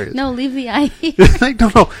was hilarious. No, leave the eye here. Like,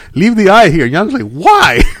 no, leave the eye here. And Young's like,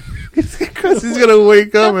 why? Because he's gonna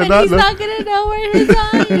wake up But and not he's know. not gonna know where his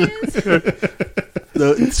eye is.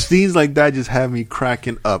 the scenes like that just had me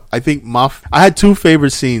cracking up. I think I had two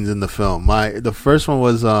favorite scenes in the film. The first one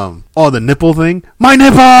was the nipple thing. My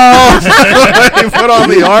nipples. He put on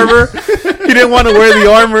the armor. He didn't want to wear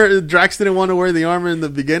the armor. Drax didn't want to wear the armor in the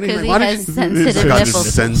beginning. Because Like, he why has did sensitive got nipples.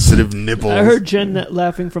 sensitive nipples. I heard Jen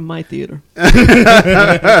laughing from my theater.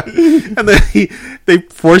 And then they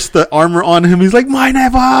forced the armor on him. He's like, my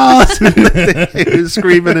nipples. He was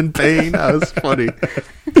screaming in pain. That was funny.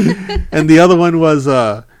 And the other one was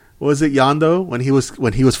it Yondu when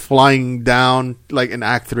he was flying down like in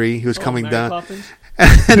Act 3? He was coming Mary down. Poppins?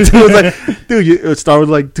 And dude was like, Star was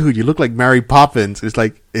like, dude, you look like Mary Poppins. It's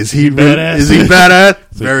like, is he badass? Is he badass? Like,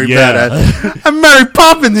 Very yeah. badass. I'm Mary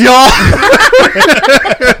Poppins, y'all.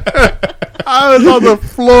 I was on the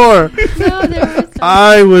floor. No, they were so-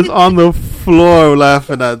 I was on the floor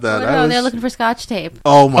laughing at that. Oh, I no, was- they're looking for Scotch tape.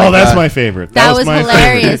 oh my Oh, that's God. my favorite. That was my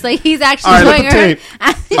hilarious. Like he's actually All right, showing look at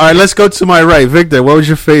her. All right, let's go to my right. Victor, what was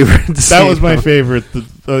your favorite? That scene? was my favorite.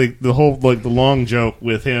 The whole the long joke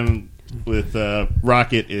with him with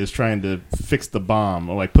Rocket is trying to fix the bomb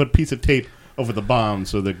or like put a piece of tape over the bomb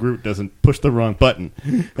so the Groot doesn't push the wrong button.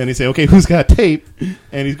 And he say, "Okay, who's got tape?"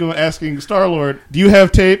 And he's going asking Star-Lord, "Do you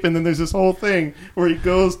have tape?" And then there's this whole thing where he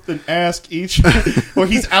goes and asks each, or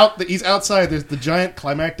he's outside. There's the giant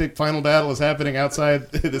climactic final battle is happening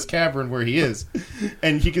outside this cavern where he is,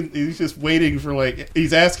 and he's just waiting for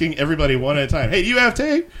he's asking everybody one at a time. "Hey, do you have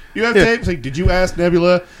tape? You have tape?" It's like, "Did you ask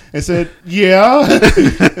Nebula?" And said, "Yeah."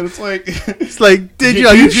 And it's like, did you?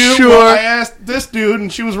 Are you sure? Well, I asked this dude,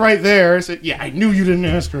 and she was right there. I said, "Yeah, I knew you didn't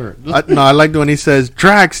ask her." I liked when he says,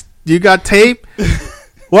 Drax, you got tape?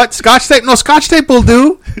 What? Scotch tape? No, Scotch tape will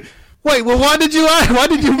do. Wait, well, why did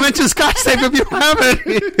you mention Scotch tape if you have it?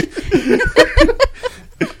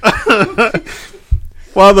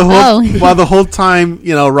 While the whole time,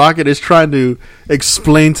 Rocket is trying to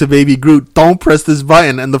explain to Baby Groot, don't press this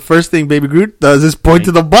button, and the first thing Baby Groot does is point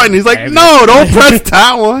to the button. He's like, no, don't press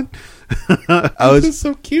that one. This is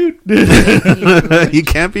so cute. You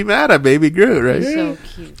can't be mad at Baby Groot, right? So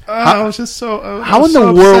cute. I was just so how in so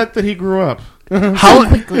the world- upset that he grew up. How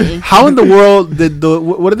quickly. How in the world did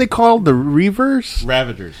what are they called? The Reavers?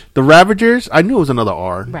 Ravagers. The Ravagers? I knew it was another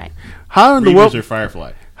R. Right. How in the Reavers world? or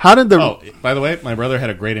Firefly. How did the? Oh, by the way, my brother had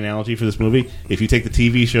a great analogy for this movie. If you take the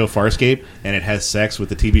TV show Farscape and it has sex with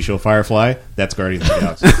the TV show Firefly, that's Guardians of the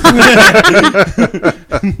Galaxy.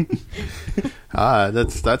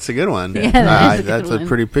 That's a good one. Yeah, that is a good that's a one.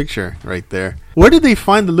 pretty picture right there. Where did they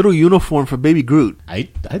find the little uniform for Baby Groot?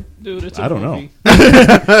 Dude, it's a I don't movie.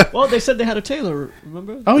 know. Well, they said they had a tailor,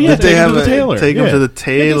 remember? Oh yeah, Did they take him have to the tailor. take him to the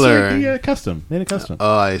tailor? Yeah, custom. Made it custom.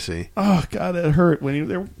 Oh, I see. Oh god, it hurt when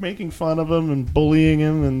they're making fun of him and bullying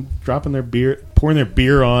him and dropping their beer, pouring their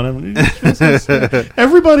beer on him.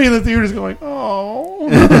 Everybody in the theater is going, "Oh."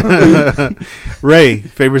 Ray,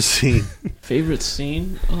 favorite scene? Favorite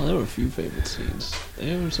scene? Oh, there were a few favorite scenes.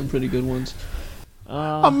 There were some pretty good ones.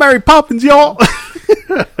 I'm Mary Poppins, y'all.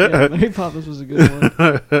 Yeah, Mary Poppins was a good one.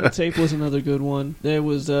 The tape was another good one. There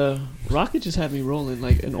was Rocket just had me rolling.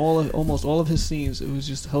 Like in almost all of his scenes, it was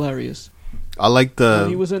just hilarious. I like When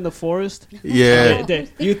he the was in the forest, yeah.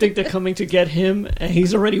 you think they're coming to get him, and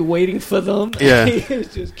he's already waiting for them. Yeah. He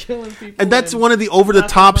was just killing people. And that's one of the over the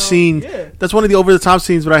top scene. Yeah. That's one of the over the top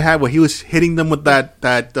scenes that I had where he was hitting them with that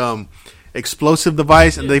explosive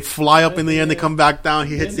device, and they fly up in the air and they come back down.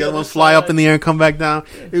 He hits the other one, fly up in the air and come back down.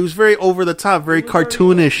 It was very over the top, very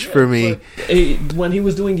cartoonish for me. But, when he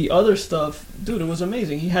was doing the other stuff, dude, it was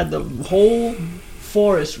amazing. He had the whole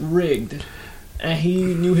forest rigged, and he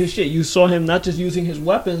knew his shit. You saw him not just using his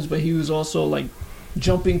weapons, but he was also like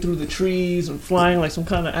jumping through the trees and flying like some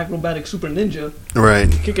kind of acrobatic super ninja, Right.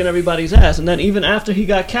 kicking everybody's ass. And then even after he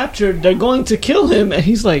got captured, they're going to kill him, and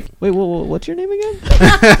he's like, "Wait, what's your name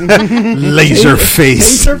again?" Laser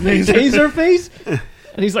face. Taserface.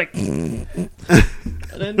 And he's like, and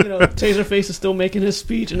then Taserface is still making his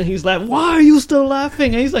speech, and then he's like, "Why are you still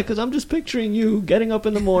laughing?" And he's like, "Because I'm just picturing you getting up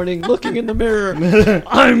in the morning, looking in the mirror.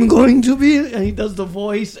 I'm going to be," and he does the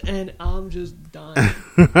voice, and I'm just dying.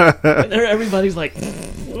 And everybody's like,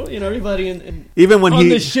 everybody in Even when on he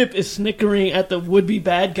the ship is snickering at the would-be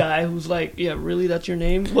bad guy who's like, "Yeah, really, that's your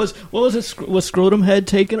name?" Was Scrotum Head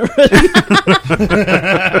taken already?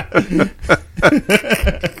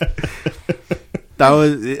 that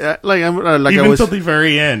was like Even I was till the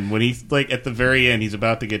very end, when he's like at the very end, he's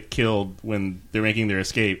about to get killed when they're making their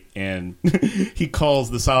escape, and he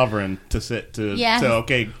calls the Sovereign to sit to Yes. say,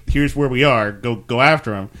 "Okay, here's where we are. Go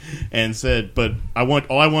after him," and said, "But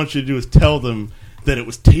all I want you to do is tell them that it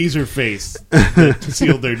was Taserface that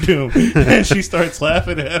sealed their doom." And she starts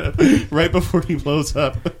laughing at him right before he blows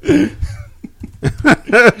up.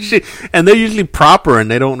 And they're usually proper, and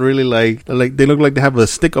they don't really like they look like they have a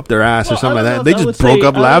stick up their ass or something like that. They just broke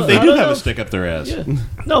up laughing. They I do don't have know a stick up their ass. Yeah.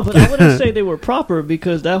 No, but I wouldn't say they were proper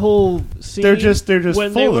because that whole scene. They're just when full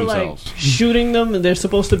they of were themselves. like shooting them, and they're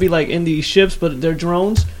supposed to be like in these ships, but they're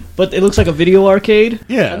drones. But it looks like a video arcade.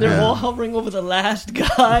 Yeah. And they're Yeah. all hovering over the last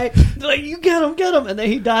guy. They're like, "You get him," and then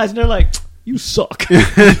he dies, and they're like, "You suck."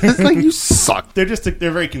 It's like, you suck. They're just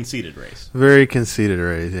they're very conceited race. Very conceited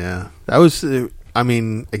race, yeah. That was, I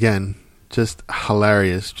mean, again, just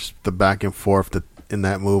hilarious. Just the back and forth in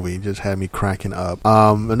that movie just had me cracking up.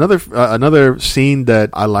 Another scene that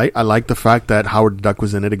I like the fact that Howard the Duck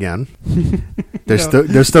was in it again. They're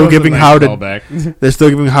still giving Howard they're still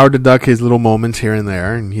giving Howard the Duck his little moments here and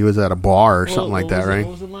there, and he was at a bar or something like that, right?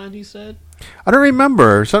 What was the line he said? I don't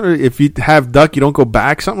remember. Something, if you have duck, you don't go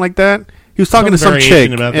back, something like that. He was talking to some chick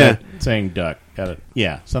about yeah. that, saying duck. Got it.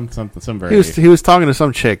 Yeah, some variation. He was talking to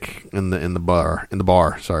some chick in the bar.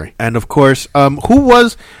 Sorry, and of course, who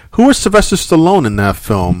was Sylvester Stallone in that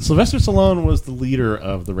film? Sylvester Stallone was the leader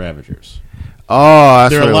of the Ravagers. Oh,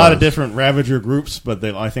 that's There are what a it lot was. of different Ravager groups, but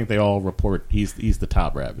I think they all report he's the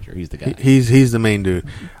top Ravager. He's the guy. He's the main dude.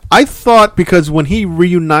 I thought because when he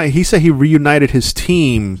said he reunited his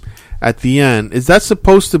team at the end. Is that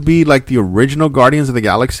supposed to be like the original Guardians of the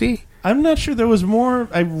Galaxy? I'm not sure. There was more.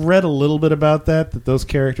 I read a little bit about that those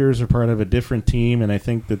characters are part of a different team, and I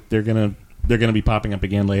think that they're gonna be popping up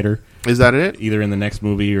again later. Is that it? Either in the next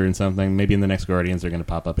movie or in something. Maybe in the next Guardians, they're gonna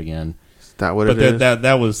pop up again. Is that what it is? But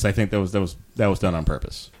that was. I think that was done on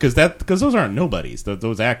purpose because those aren't nobodies.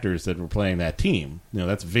 Those actors that were playing that team.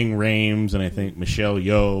 That's Ving Rhames, and I think Michelle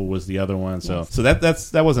Yeoh was the other one. So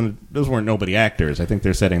that wasn't. Those weren't nobody actors. I think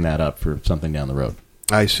they're setting that up for something down the road.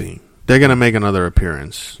 I see. They're going to make another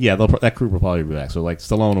appearance. Yeah, that group will probably be back. So, like,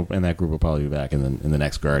 Stallone and that group will probably be back in the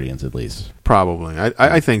next Guardians, at least. Probably.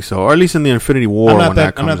 I think so. Or at least in the Infinity War when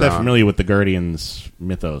that comes out. I'm not that familiar with the Guardians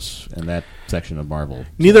mythos and that section of Marvel.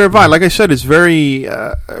 Neither have I. Like I said, it's very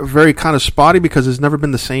kind of spotty because it's never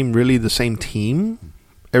been the same team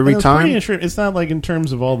every time. It's not like in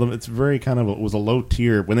terms of all them. It's very kind of it was a low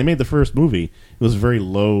tier when they made the first movie. It was very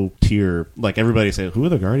low tier. Like everybody said, "Who are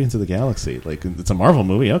the Guardians of the Galaxy?" Like it's a Marvel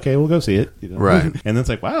movie. Okay, we'll go see it. Right. And then it's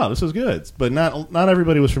like, wow, this is good. But not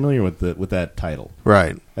everybody was familiar with that title.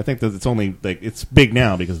 Right. I think that it's only like it's big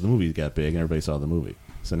now because the movie got big and everybody saw the movie.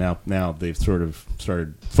 So now they've sort of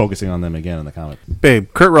started focusing on them again in the comic. Babe,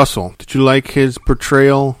 Kurt Russell. Did you like his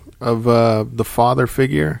portrayal of the father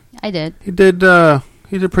figure? I did. He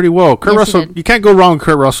did pretty well. Kurt Yes, Russell. he did. You can't go wrong with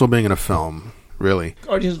Kurt Russell being in a film. Really.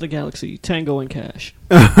 Guardians of the Galaxy, Tango and Cash.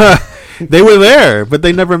 They were there, but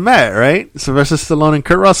they never met, right? Sylvester Stallone and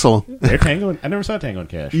Kurt Russell. They're Tango. I never saw Tango and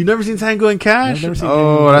Cash. You never seen Tango and Cash? I've never seen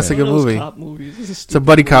Tango Oh, and that's a Cash. good One of those movie. Cop movies. It's a It's a stupid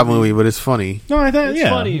buddy cop movie, but it's funny. No, I thought It's yeah.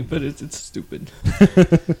 funny, but it's stupid.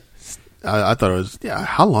 I thought it was. Yeah,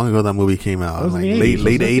 how long ago that movie came out? That was Like in the 80s,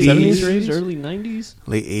 late wasn't it? 80s, 70s? early 90s.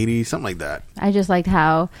 late 80s, something like that. I just liked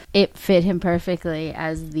how it fit him perfectly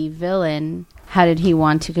as the villain. How did he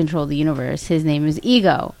want to control the universe? His name is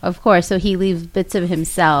Ego, of course. So he leaves bits of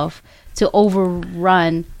himself to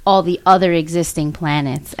overrun all the other existing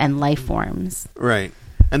planets and life forms. Right,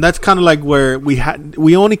 and that's kind of like where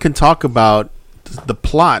we only can talk about the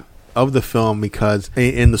plot of the film because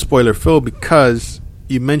in the spoiler film because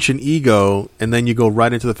you mention Ego and then you go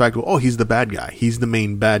right into the fact well, he's the bad guy, he's the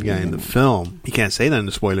main bad guy in the film. You can't say that in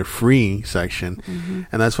the spoiler free section,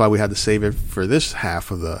 and that's why we had to save it for this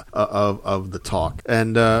half of the talk.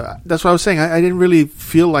 And that's what I was saying. I didn't really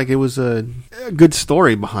feel like it was a good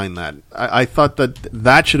story behind that. I thought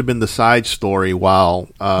that should have been the side story while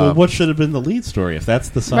Well, what should have been the lead story if that's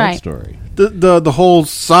the side Right. story? the whole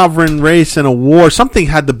sovereign race in a war, something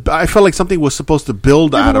had to. I felt like something was supposed to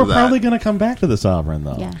build out We're of that. probably going to come back to the Sovereign,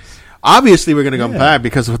 though. Yes. Obviously, we're going to come Yeah. back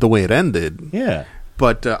because of the way it ended. Yeah.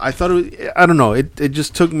 But I thought I don't know. It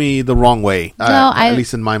just took me the wrong way. At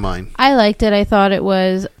least in my mind. I liked it. I thought it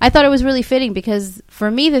was really fitting because for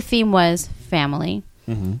me the theme was family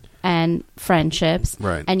and friendships.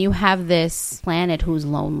 Right. And you have this planet who's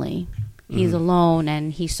lonely. He's alone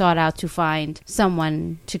and he sought out to find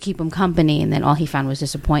someone to keep him company and then all he found was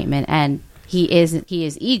disappointment and he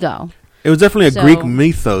is Ego. It was definitely a So- Greek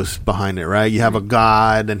mythos behind it, right? You have a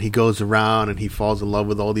god, and he goes around and he falls in love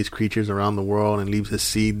with all these creatures around the world and leaves his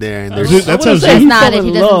seed there. And there's That's how That's not it.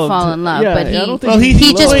 He doesn't fall in love, but I don't think Well, he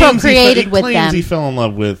just claims procreated with He claims them. he fell in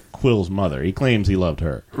love with Quill's mother. He claims he loved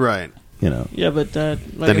her. right. Yeah, but like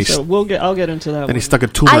Then I he said, I'll get into that. Then he when- stuck a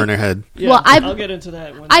tumor in her head. Yeah, Well, I'll get into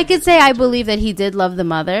that. When I could say I believe that he did love the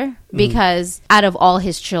mother because out of all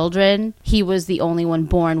his children, he was the only one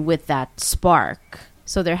born with that spark.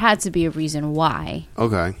 So there had to be a reason why.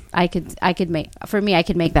 Okay. I could make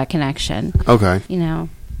that connection. Okay. You know,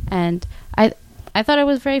 and I thought it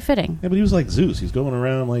was very fitting. Yeah, but he was like Zeus. He's going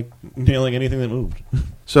around like nailing anything that moved.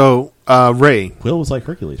 So Ray, Quill was like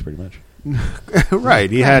Hercules, pretty much. right?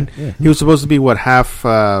 He was supposed to be half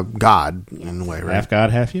god in a way, right? Half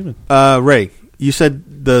god, half human. Ray, you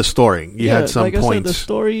said the story. You had some like I points. said, the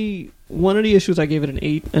story. One of the issues I gave it an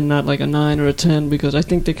 8 and not like a 9 or a 10 because I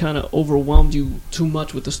think they kind of overwhelmed you too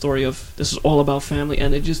much with the story of this is all about family,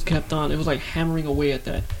 and it just kept on. It was like hammering away at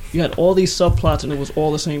that. You had all these subplots and it was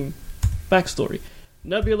all the same backstory.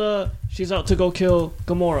 Nebula, she's out to go kill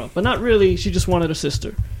Gamora, but not really. She just wanted a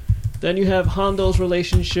sister. Then you have Hondo's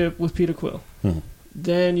relationship with Peter Quill.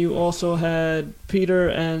 Then you also had Peter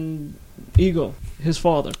and Ego, his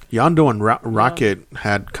father. Yondu and Rocket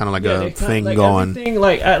had kind of like a thing going.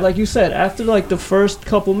 Like you said, after like the first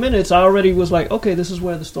couple minutes, I already was like, okay, this is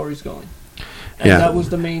where the story's going. And that was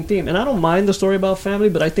the main theme. And I don't mind the story about family,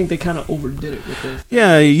 but I think they kind of overdid it with it.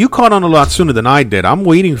 Yeah, you caught on a lot sooner than I did. I'm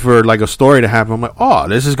waiting for like a story to happen. I'm like, oh,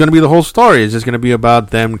 this is going to be the whole story. It's just going to be about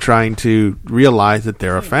them trying to realize that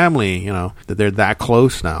they're a family, you know, that they're that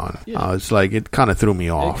close now. And it's like, it kind of threw me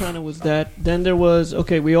off. It kind of was that. Then there was,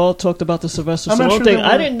 we all talked about the Sylvester Stallone thing.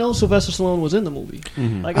 I didn't know Sylvester Stallone was in the movie.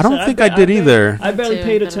 Like I don't think I did either. I barely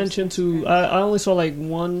paid attention to, I only saw like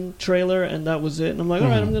one trailer and that was it. And I'm like, all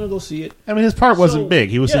right, I'm going to go see it. I mean, his part wasn't big.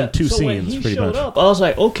 He was in 2 scenes, when he pretty showed much. up, I was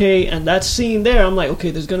like, okay, and that scene there, I'm like, okay,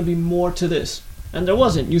 there's going to be more to this. And there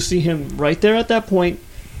wasn't. You see him right there at that point,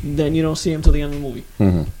 then you don't see him till the end of the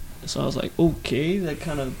movie. So I was like, okay, that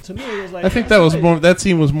kind of, to me, it was like... I think that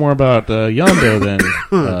scene was more about Yondu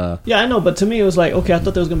than... Yeah, I know, but to me, it was like, okay, I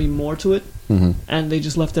thought there was going to be more to it. And they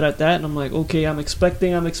just left it at that, and I'm like, okay, I'm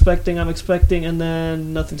expecting, and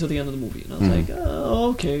then nothing till the end of the movie. And I was like, oh,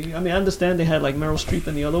 okay. I mean, I understand they had like Meryl Streep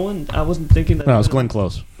in the other one. I wasn't thinking that... No, it was Glenn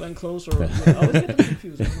Close. Glenn Close, or... I was getting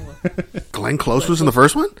confused. I don't know why. Glenn Close was in the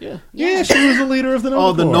first one? Yeah, she was the leader of the Nova Corps.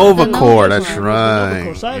 Oh, the Nova Corps, that's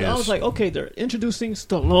right. So I was like, okay, they're introducing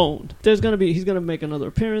Stallone. He's gonna make another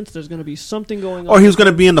appearance. There's gonna be something going on. Or he was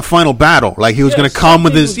gonna be in the final battle. Like he was gonna come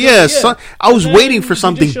with his... I was waiting for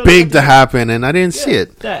something big to happen, and I didn't see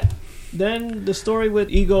it. Then the story with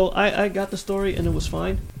Ego, I got the story, and it was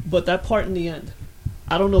fine. But that part in the end,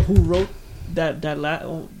 I don't know who wrote that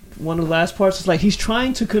one of the last parts. It's like he's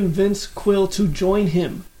trying to convince Quill to join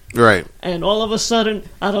him. Right. And all of a sudden,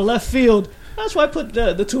 out of left field, that's why I put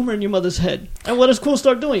the tumor in your mother's head. And what does Quill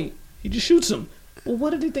start doing? He just shoots him. Well,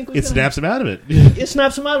 what did he think? It snaps him out of it. It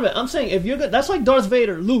snaps him out of it. I'm saying, if you're good, that's like Darth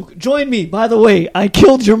Vader. Luke, join me. By the way, I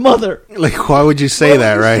killed your mother. Like, why would you say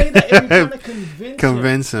that, right? Say that if you're trying to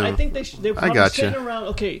convince him. I think they're probably sitting around,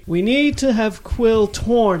 okay, we need to have Quill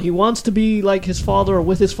torn. He wants to be like his father or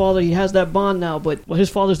with his father. He has that bond now, but what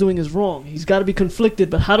his father's doing is wrong. He's got to be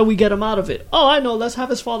conflicted, but how do we get him out of it? Oh, I know. Let's have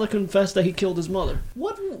his father confess that he killed his mother.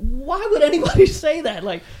 What? Why would anybody say that?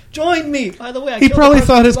 Like, join me. By the way, he probably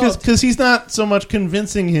thought because he's not so much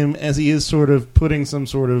convincing him as he is sort of putting some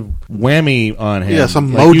sort of whammy on him. Yeah,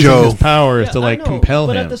 some like mojo. Using his powers to like compel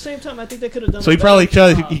but him. But at the same time, I think they could have done. So he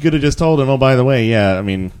could have just told him, "Oh, by the way, yeah, I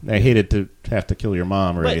mean, I hated to have to kill your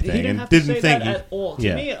mom or anything," he didn't have to say that at all.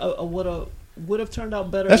 To me, would have turned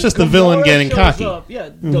out better. That's just the villain getting cocky.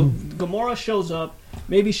 Gamora shows up.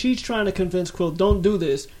 Maybe she's trying to convince Quill, don't do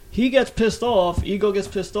this. He gets pissed off, Ego gets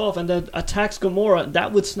pissed off, and then attacks Gamora.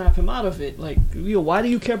 That would snap him out of it. Like, why do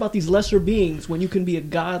you care about these lesser beings when you can be a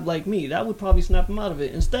god like me? That would probably snap him out of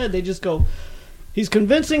it. Instead, they just go, he's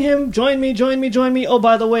convincing him, join me. Oh,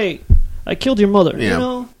 by the way, I killed your mother. Yeah. You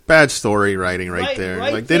know? Bad story writing right there.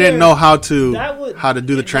 Right like, they didn't know how to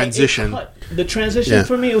do the transition. The transition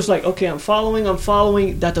for me, it was like, okay, I'm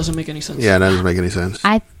following. That doesn't make any sense. Yeah, that doesn't make any sense.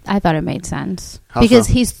 I thought it made sense. How because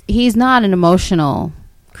so? he's not an emotional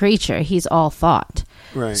creature. He's all thought.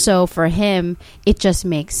 Right. So for him, it just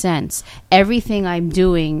makes sense. Everything I'm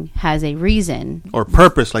doing has a reason. Or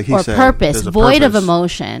purpose, like he said. Or purpose, void of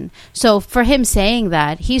emotion. So for him saying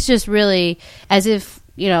that, he's just really as if,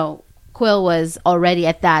 Quill was already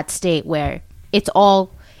at that state where it's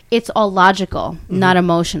all logical, not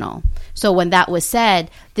emotional. So when that was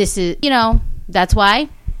said, this is, that's why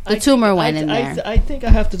the tumor went in there. I think I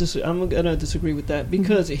have to disagree. I'm going to disagree with that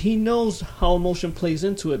because he knows how emotion plays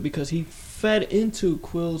into it because he fed into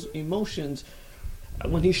Quill's emotions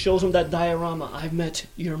when he shows him that diorama, I met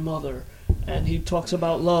your mother, and he talks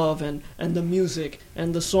about love and the music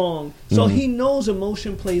and the song. So he knows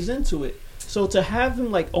emotion plays into it. So to have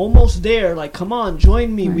him like almost there, like, come on,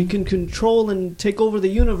 join me. We can control and take over the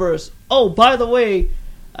universe. Oh, by the way,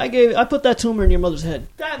 I put that tumor in your mother's head.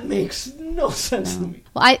 That makes no sense to me.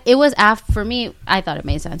 Well, it was after, for me, I thought it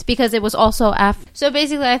made sense because it was also after. So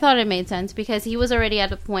basically, I thought it made sense because he was already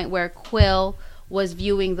at a point where Quill was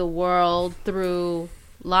viewing the world through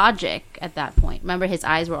logic at that point. Remember, his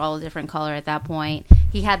eyes were all a different color at that point.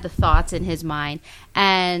 He had the thoughts in his mind.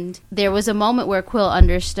 And there was a moment where Quill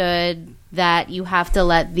understood that you have to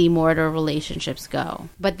let the mortal relationships go.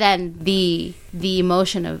 But then the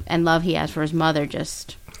emotion of and love he has for his mother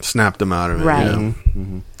just snapped him out of it. Right. You know?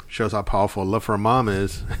 Mm-hmm. Shows how powerful love for a mom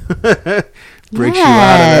is. Breaks you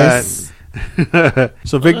out of that.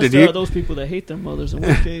 So Victor, there are those people that hate their mothers in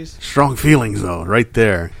one case. Strong feelings though, right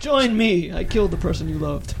there. Join me. I killed the person you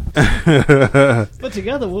loved. But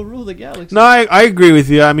together we'll rule the galaxy. No, I agree with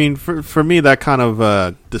you. I mean, for me, that kind of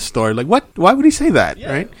the story, like what? Why would he say that?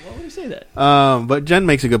 Yeah, right? Why would he say that? But Jen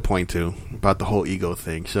makes a good point too about the whole ego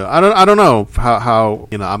thing. So I don't know how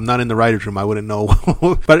I'm not in the writer's room. I wouldn't know.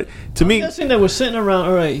 But to me, I'm guessing that we're sitting around.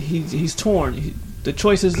 All right, he's torn. The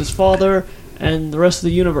choice is his father and the rest of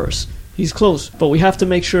the universe. He's close, but we have to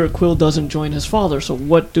make sure Quill doesn't join his father. So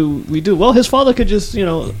what do we do? Well, his father could just,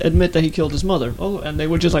 admit that he killed his mother. Oh, and they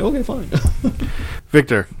were just like, okay, fine.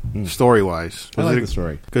 Victor, story-wise, I like the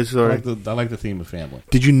story. Good story. I like the theme of family.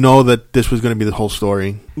 Did you know that this was going to be the whole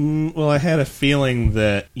story? Well, I had a feeling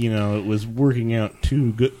that it was working out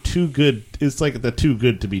too good. It's like the too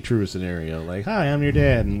good to be true scenario. Like, hi, I'm your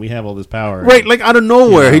dad, and we have all this power. Right, like out of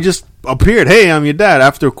nowhere, he just appeared. Hey, I'm your dad.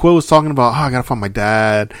 After Quill was talking about, I gotta find my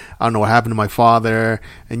dad. I don't know what happened to my father,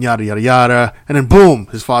 and yada yada yada. And then boom,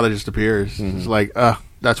 his father just appears. Mm-hmm. It's like,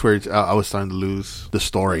 that's where I was starting to lose the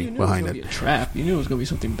story behind it. Be a trap. You knew it was gonna be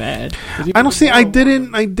something bad. I don't see. I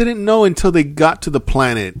didn't know until they got to the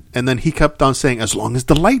planet, and then he kept on saying, "As long as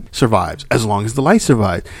the light survives, as long as the light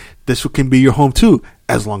survives, this can be your home too.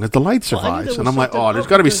 As long as the light survives." And I'm like, oh, there's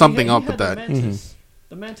got to be something up with that.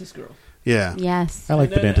 The Mantis girl. Yeah. Yes. I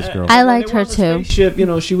like the Mantis girl. I liked her too.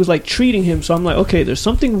 Spaceship, she was like treating him. So I'm like, okay, there's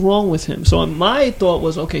something wrong with him. So my thought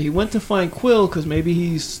was, okay, he went to find Quill because maybe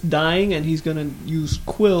he's dying and he's gonna use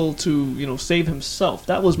Quill to, save himself.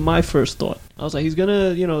 That was my first thought. I was like, he's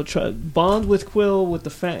gonna, try bond with Quill with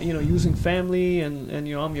the using family and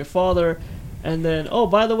I'm your father, and then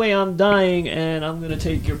by the way, I'm dying and I'm gonna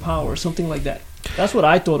take your power, something like that. That's what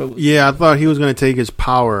I thought it was. Yeah, I thought he was going to take his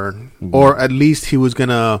power, or at least he was going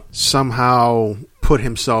to somehow put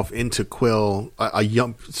himself into Quill,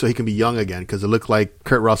 so he can be young again. Because it looked like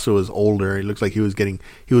Kurt Russell was older. It looked like he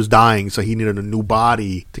was dying, so he needed a new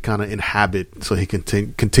body to kind of inhabit, so he can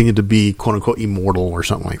continue to be quote unquote immortal or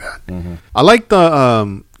something like that. Mm-hmm. I like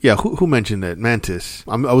the. Yeah, who mentioned it? Mantis.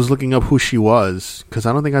 I was looking up who she was because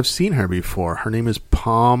I don't think I've seen her before. Her name is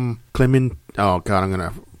Palm Clement. Oh God, I'm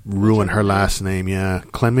gonna ruin her last name. Yeah,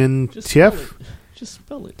 Clementif. Just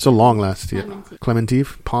spell it. It's a long last name.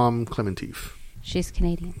 Clementif. Palm Clementif. She's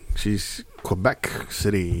Canadian. She's Quebec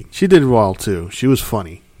City. She did well too. She was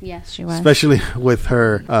funny. Yes, she was. Especially with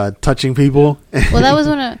her touching people. Well, that was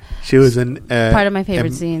one of. She was in part of my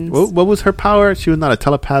favorite scenes. What was her power? She was not a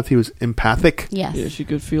telepath. She was empathic. Yes. Yeah, she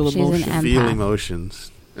could feel She's emotions. an empath.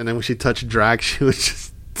 Emotions. And then when she touched Drax, she was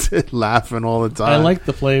just laughing all the time. I like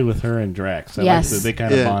the play with her and Drax. I like that they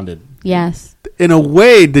kind of bonded. Yes. In a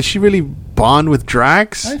way, did she really bond with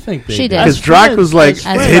Drax? I think she did. Because Drax was like,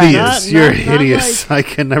 hideous. You're not hideous. like, I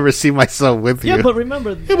can never see myself with you. Yeah, but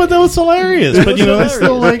remember. Yeah, but that was hilarious. But, it's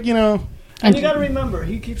still like, And you got to remember,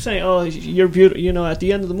 he keeps saying, "Oh, you're beautiful." At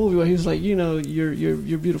the end of the movie, where he was like,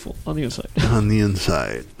 "You're beautiful on the inside." On the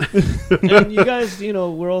inside. And you guys,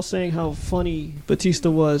 we're all saying how funny Batista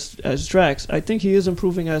was as Drax. I think he is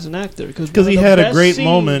improving as an actor because he had a great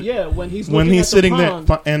moment. Yeah, when he's sitting there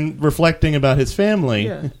and reflecting about his family.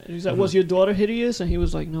 Yeah, and he's like, "Was your daughter hideous?" And he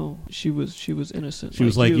was like, "No, she was innocent. She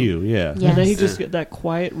was like you." Yeah. Yes. And then he just get that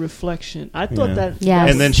quiet reflection. I thought that. Yes.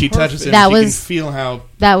 And then she touches him. That and was, she can feel how.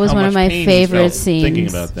 That was one of my pain favorite scenes. Thinking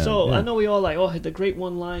about that. So I know we all like, the great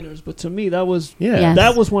one-liners, but to me that was Yes.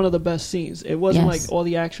 that was one of the best scenes. It wasn't Yes. like all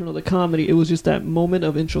the action or the comedy. It was just that moment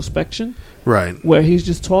of introspection, right? Where he's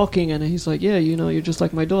just talking and he's like, "Yeah, you're just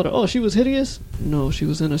like my daughter. Oh, she was hideous. No, she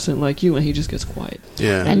was innocent like you." And he just gets quiet.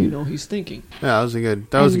 Yeah, and he's thinking. Yeah,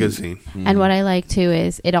 that was a good scene. And what I like too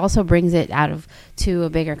is it also brings it to a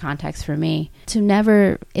bigger context for me.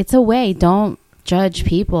 It's a way. Don't judge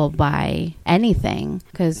people by anything,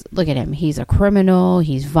 because look at him, he's a criminal,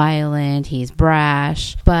 he's violent, he's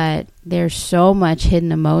brash, but there's so much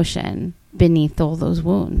hidden emotion beneath all those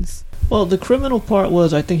wounds. Well, the criminal part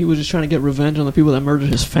was, I think he was just trying to get revenge on the people that murdered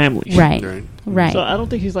his family. Right. Right. Right. So I don't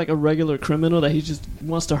think he's like a regular criminal that he just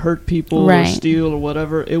wants to hurt people or Right. steal or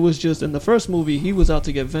whatever. It was just in the first movie he was out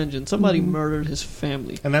to get vengeance. Somebody murdered his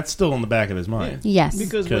family. And that's still in the back of his mind. Yes.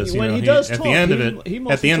 Because Because when he does at talk, the end of he it,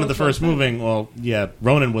 mostly at the end of the talks about first family. movie, well, yeah,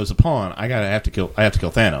 Ronan was a pawn. I have to kill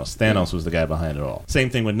Thanos. Thanos was the guy behind it all. Same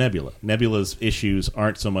thing with Nebula. Nebula's issues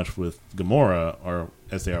aren't so much with Gamora or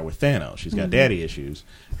as they are with Thanos. She's got daddy issues.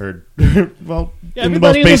 Her well, Yeah, in the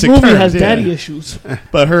most everybody in this basic movie terms, has yeah. daddy issues.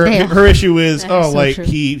 But Damn. her issue is That is so like true.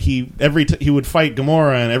 he would fight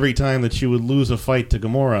Gamora, and every time that she would lose a fight to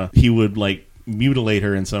Gamora, he would like mutilate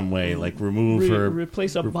her in some way, like remove her,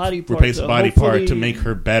 replace a body part. replace a to body part to hopefully- make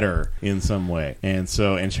her better in some way. And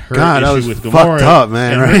so, and her God, that issue was with fucked Gamora, up,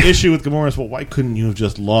 man, and right? her issue with Gamora is, well, why couldn't you have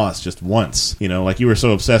just lost just once? You know, like you were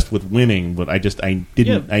so obsessed with winning, but I didn't.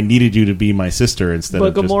 Yeah. I needed you to be my sister instead But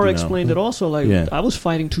of just, Gamora you know, explained it also like, Yeah. I was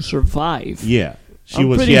fighting to survive. Yeah, she I'm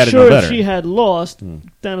was. pretty She had it sure no if better. she had lost,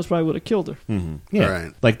 Thanos probably would have killed her. Yeah,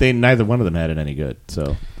 Right. like neither one of them had it any good.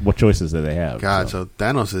 So, what choices do they have? God, so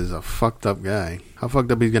Thanos is a fucked up guy. How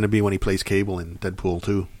fucked up he's going to be when he plays Cable in Deadpool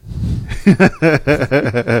 2?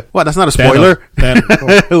 What? That's not a spoiler.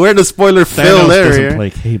 Where the spoiler fill Thanos there? doesn't here? play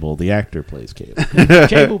Cable. The actor plays Cable.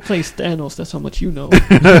 Cable plays Thanos. That's how much you know.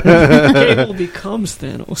 Cable becomes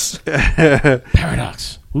Thanos.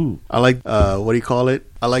 Paradox. Ooh. I like what do you call it?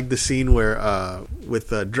 I like the scene where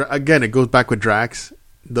with again it goes back with Drax.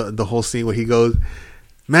 The whole scene where he goes,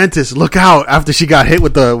 Mantis, look out! After she got hit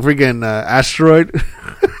with the freaking asteroid.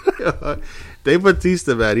 Dave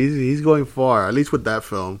Bautista, man, he's going far. At least with that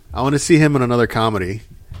film, I want to see him in another comedy.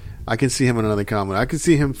 I can see him in another comedy. I can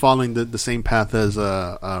see him following the same path as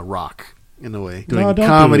Rock in a way, doing No, don't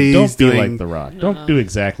comedies. Don't be doing like The Rock. Don't do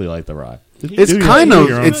exactly like The Rock. It's Do your- kind do of-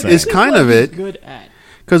 your own it's- thing. it's kind of He's it. good at.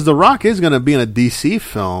 because The Rock is going to be in a DC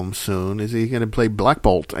film soon. Is he going to play Black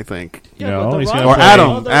Bolt? I think. No, but The he's Rock gonna Or play has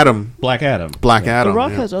Adam. Black Adam. Black Yeah. Adam. The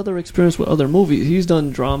Rock yeah. has other experience with other movies. He's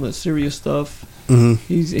done drama, serious stuff. Mhm.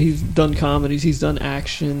 He's done comedies. He's done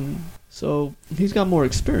action. So he's got more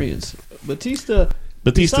experience. Batista's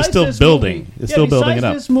Batista's still building. It's still building it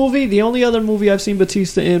up. This movie, the only other movie I've seen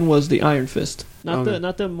Batista in was the Iron Fist, not Okay.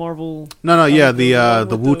 the Marvel. No, yeah, one the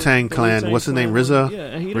with Wu-Tang Clan. Wu-Tang What's his name? Clan RZA? one. Yeah,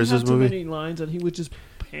 and he didn't RZA's have too movie? many lines, and he was just.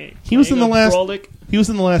 He was in the last. Brolic. He was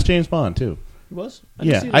in the last James Bond too. He was.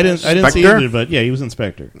 Yeah, see the I didn't last- see Spectre? it, but yeah, he was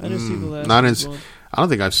Inspector. I didn't see the last. not in- James Bond. I don't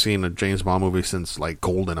think I've seen a James Bond movie since like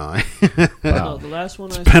GoldenEye. No, Wow. the last one.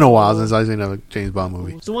 It's I been a saw while since I've seen a James Bond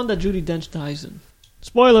movie. It's the one that Judi Dench dies in.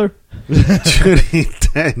 Spoiler. Judi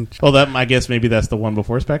Dench. Well, that I guess maybe that's the one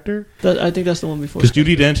before Spectre, I think that's the one before. because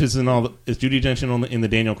Judi Dench is in all. Is Judi Dench in the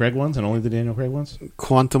Daniel Craig ones and only the Daniel Craig ones?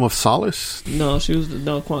 Quantum of Solace. No, she was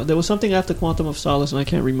there was something after Quantum of Solace, and I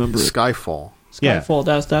can't remember it. Skyfall. Yeah. Skyfall.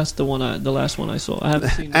 That's the one. The last one I saw. I haven't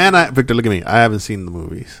seen. And Victor, look at me. I haven't seen the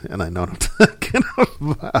movies, and I know what I'm talking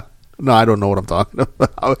about. No, I don't know what I'm talking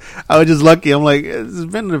about. I was just lucky. I'm like, there's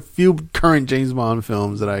been a few current James Bond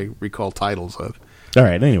films that I recall titles of. All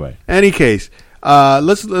right. Anyway, Any case,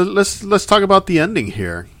 let's talk about the ending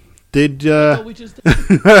here. Did Oh, we just.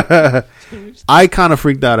 I kind of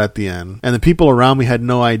freaked out at the end, and the people around me had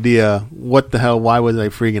no idea what the hell. Why was I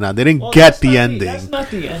freaking out? They didn't Well, get that's the not ending. That's not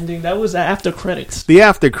the ending. That was after credits. The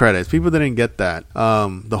after credits. People didn't get that.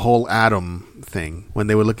 The whole Adam thing when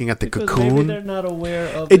they were looking at the Because cocoon. maybe they're not aware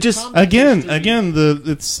of. It the just- comic again,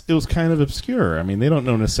 history. it was kind of obscure. I mean, they don't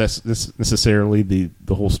know necessarily the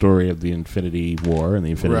whole story of the Infinity War and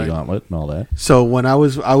the Infinity Right. Gauntlet and all that. So when I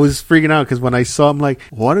was freaking out because when I saw, I'm like,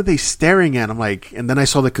 what are they staring at? I'm like, and then I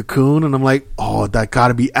saw the cocoon, and I'm like, oh, that got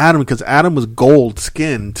to be Adam because Adam was gold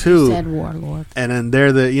skin too. Said Warlord. And then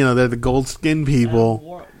they're the gold skin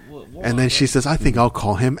people. And then she says, I think I'll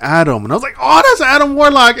call him Adam. And I was like, oh, that's Adam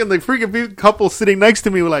Warlock. And the freaking couple sitting next to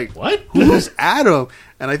me were like, What? Who's Adam?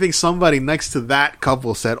 And I think somebody next to that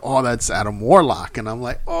couple said, oh, that's Adam Warlock. And I'm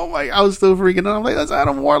like, oh my, I was still freaking out. I'm like, that's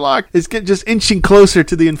Adam Warlock. It's just inching closer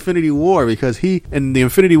to the Infinity War because in the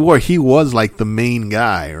Infinity War, he was like the main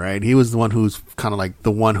guy, right? He was the one who's kind of like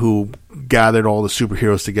the one who gathered all the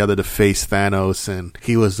superheroes together to face Thanos. And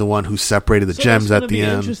he was the one who separated the gems at the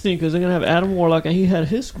end. Interesting because they're gonna have Adam Warlock, and he had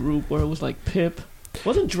his group where it was like Pip.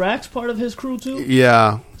 Wasn't Drax part of his crew too?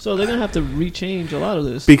 Yeah. So they're gonna have to rechange a lot of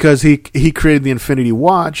this. Because he created the Infinity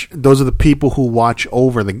Watch. Those are the people who watch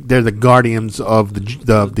over they're the guardians of the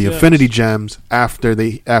gems. Infinity Gems after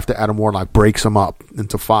Adam Warlock breaks them up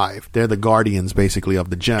into 5. They're the guardians basically of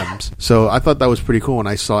the gems. So I thought that was pretty cool when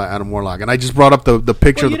I saw Adam Warlock. And I just brought up the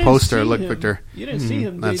picture Well, of the you didn't poster. see Look, him. Victor. You didn't see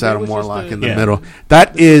him. That's There Adam was just Warlock a- in the Yeah. middle.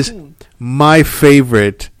 That the is cocoon. my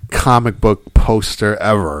favorite comic book poster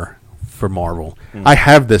ever for Marvel. I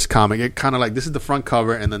have this comic. It kind of like this is the front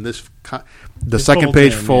cover, and then the second folds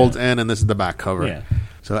page in, folds yeah. in, and this is the back cover. Yeah.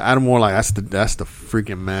 So Adam Warlock, that's the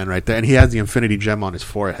freaking man right there, and he has the Infinity Gem on his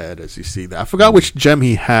forehead, as you see that. I forgot which gem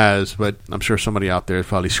he has, but I'm sure somebody out there is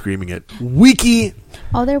probably screaming it. Wiki,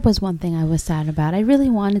 Oh, there was one thing I was sad about. I really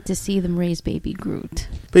wanted to see them raise Baby Groot.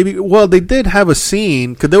 baby. Well, they did have a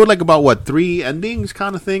scene because they were like about 3 endings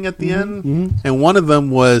kind of thing at the end, and one of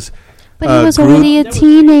them was. But he was Groot- already a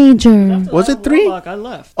teenager. After Was it Adam 3? Warlock, I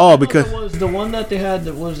left. Oh, I know because- there was the one that they had.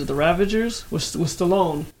 That was it. The Ravagers was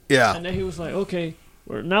Stallone, Yeah, and then he was like, "Okay,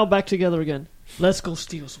 we're now back together again. Let's go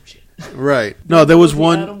steal some shit." right. No, there was the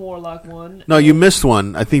one. Adam Warlock one. No, you missed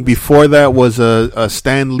one. I think before that was a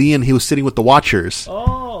Stan Lee, and he was sitting with the Watchers.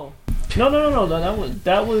 Oh, no.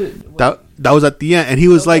 That was. That was at the end, and he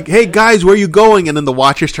was like, "Hey guys, where are you going?" And then the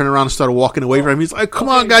Watchers turned around and started walking away from him. He's like, "Come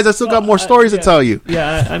on, guys, I still got more stories to tell you."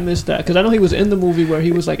 Yeah, I missed that because I know he was in the movie where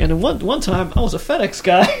he was like, and then one time I was a FedEx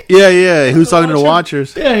guy. Yeah. He was talking to the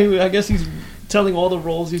Watchers. Yeah, I guess he's telling all the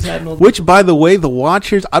roles he's had in all the Which, by the way, the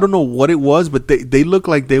Watchers, I don't know what it was, but they look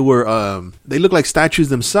like they look like statues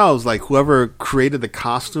themselves. Like whoever created the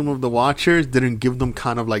costume of the Watchers didn't give them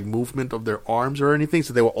kind of like movement of their arms or anything,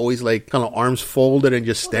 so they were always like kind of arms folded and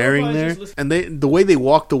just staring everybody's there. just And the way they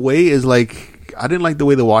walked away is like, I didn't like the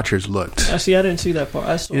way the Watchers looked. I didn't see that part.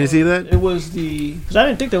 I saw, You didn't see that? It was because I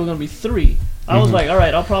didn't think there was going to be 3. I was like, all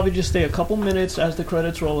right, I'll probably just stay a couple minutes as the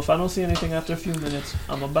credits roll. If I don't see anything after a few minutes,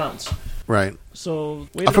 I'm going to bounce. Right. So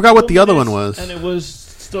I forgot what the other one was. And it was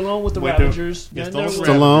Stallone with the With the- Ravagers. yeah, Then there was,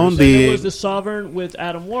 Stallone, then the- there was the Sovereign with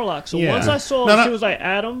Adam Warlock. So Yeah. once I saw No, no. she was like,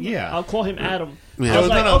 Adam, Yeah. I'll call him Adam. Yeah. I was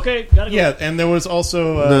No, like, no. okay, gotta go. Yeah, and there was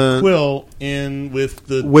also The- Quill in with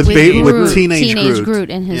the With Groot, teenage Groot.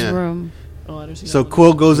 in his Yeah. room. Oh, I didn't see So that one.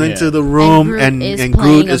 Quill goes Yeah. into the room, And and Groot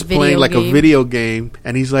Groot is is playing playing like a a video game,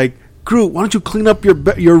 and he's like, "Groot, why don't you clean up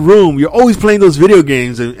your room? You're always playing those video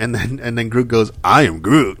games." And then Groot goes, "I am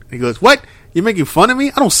Groot." He goes, "What? You're making fun of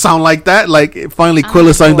me? I don't sound like that." Like finally, Quill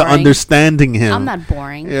is starting to boring. understanding him. I'm not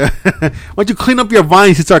boring. Yeah. Why don't you clean up your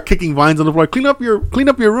vines? You start kicking vines on the floor. Clean up your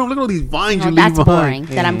room. Look at all these vines No, you that's leave boring.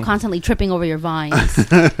 behind. That I'm constantly tripping over your vines.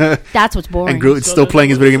 That's what's boring. And Groot's So still there's playing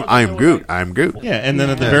his video game. something I am that Groot. like- I am Groot. Yeah, and then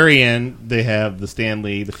at the Yeah. very end, they have the Stan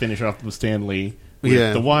Lee, the finish off with Stan Lee with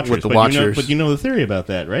Yeah, the Watchers. with the but Watchers. but you know the theory about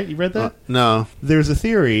that, right? You read that? No. There's a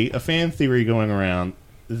theory, a fan theory going around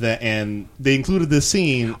that, and they included this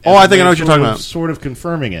scene. Oh, as I a think I way know what you're sort talking of- about. Sort of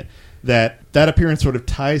confirming it. That appearance sort of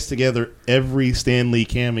ties together every Stan Lee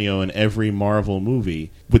cameo in every Marvel movie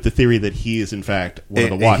with the theory that he is in fact one of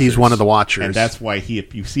the And Watchers. he's one of the Watchers. and that's why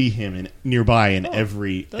you see him nearby in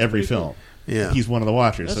every that's pretty film. Yeah. He's one of the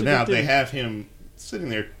Watchers. That's So a now good they theory. have him sitting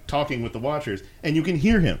there talking with the Watchers, and you can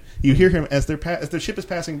hear him. You hear him as as their ship is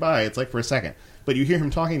passing by. It's like for a second, but you hear him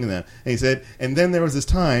talking to them. And he said, and then there was this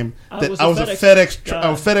time that I was a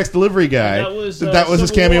FedEx delivery guy. And That was his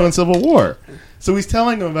Civil cameo War. in Civil War. So he's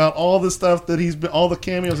telling them about all the stuff that he's been, all the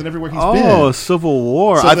cameos and everywhere he's Oh, been. Civil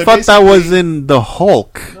War. So I they're thought that was basically- in the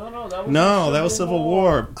Hulk. No, that was Civil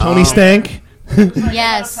War. Tony Stank.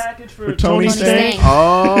 Yes. For Tony Tony Stank. Stank.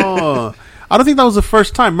 Oh. I don't think that was the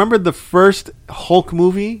first time. Remember the first Hulk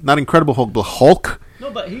movie? Not Incredible Hulk, but Hulk? No,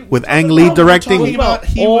 but With Ang Lee directing? talking about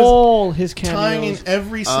he was all his tying in cameos.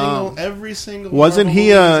 every single. Wasn't Marvel he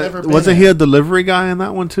movie he's ever been wasn't in. he a delivery guy in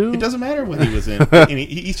that one too? It doesn't matter what he was in. And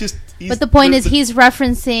he's just. But the point is, he's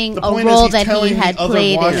referencing the a point is role he's that he telling had the other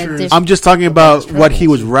played in a Watchers- different. I'm just talking About about his what he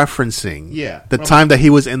was travels. referencing. Yeah. The time that he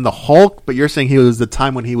was in the Hulk, but you're saying he was the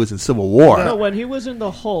time when he was in Civil War. No, when he was in the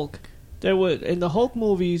Hulk, there were in the Hulk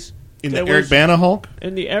movies. in there the Eric was- Bana Hulk.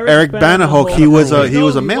 In the Eric Bana Hulk, he was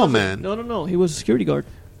a mailman. No, he was a security guard.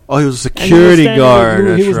 Oh, he was a And he was security standing guard. with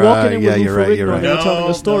Lou- he That's was walking right. in Yeah, with Lou you're right. You're Ferrigno. right. They were telling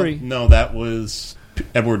a story. No, that was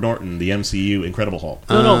Edward Norton, the MCU Incredible Hulk.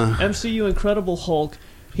 No, MCU Incredible Hulk.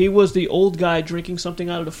 He was the old guy drinking something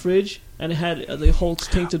out of the fridge, and it had the Hulk's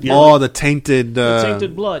tainted blood. Oh, the tainted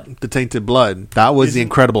tainted blood. The tainted blood. That was the Isn't-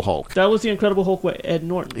 Incredible Hulk. That was the Incredible Hulk with Ed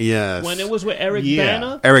Norton. Yes. When it was with Eric Yeah.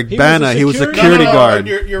 Bana. Eric he Bana, he was a security No, guard.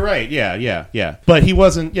 You're right. Yeah. But he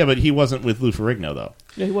wasn't. Yeah, but he wasn't with Lou Ferrigno though.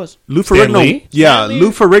 Yeah, he was. Lou Stan Ferrigno. Lee? Yeah, Stanley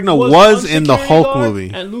Lou Ferrigno was one in the security Hulk guard,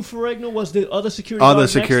 movie. and Lou Ferrigno was the other security guard. Other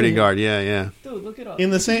next to security him. guard. Yeah. Dude, look it up. In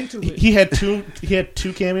the same, Look into it. he had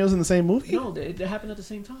two cameos in the same movie. No, they happened at the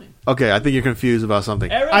same time. Okay, I think you're confused about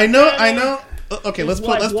something. Eric I Bana know. Okay, is let's put.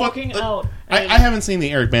 like Let's walking put. out. I and- haven't seen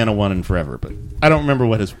the Eric Bana one in forever, but I don't remember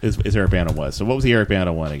what his Eric Bana was. So what was the Eric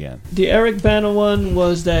Bana one again? The Eric Bana one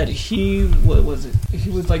was that what was it? He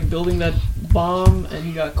was like building that bomb, and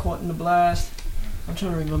he got caught in the blast. I'm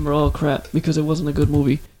trying to remember. Oh crap! Because it wasn't a good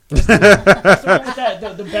movie. What's the one with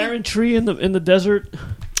that? The barren tree in the desert.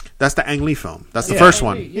 That's the Ang Lee film. That's the Yeah, first Ang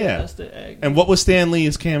one. Lee, Yeah. that's the egg. And what was Stan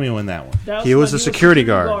Lee's cameo in that one? That He was when a security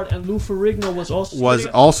guard. and Lou Ferrigno was also Was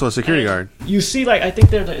security also a security guard. guard. You see, like, I think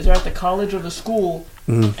they're at the college or the school,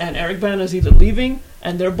 Mm-hmm. and Eric Bana's either leaving,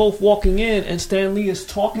 and they're both walking in, and Stan Lee is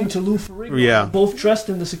talking to Lou Ferrigno. Yeah. Both dressed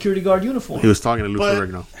in the security guard uniform. He was talking to Lou But-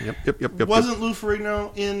 Ferrigno. Yep. Wasn't Lou Ferrigno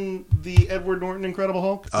in the Edward Norton Incredible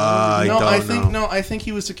Hulk? I no, don't I think know. no, I think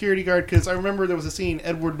he was security guard because I remember there was a scene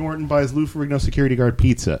Edward Norton buys Lou Ferrigno security guard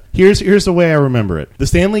pizza. Here's the way I remember it: the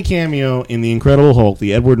Stanley cameo in the Incredible Hulk,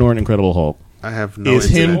 the Edward Norton Incredible Hulk, I have no is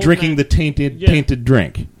idea. him Old drinking man. the tainted Yeah.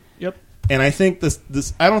 drink. Yep. And I think this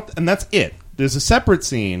I don't, and that's it. There's a separate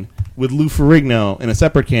scene with Lou Ferrigno in a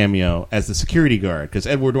separate cameo as the security guard because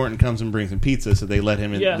Edward Norton comes and brings him pizza, so they let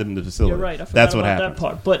him in the facility. You're right. I forgot That's what about happened. that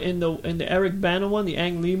part. But in the Eric Bana one, the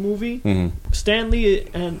Ang Lee movie, Mm-hmm. Stan Lee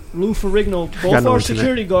and Lou Ferrigno got both no are internet.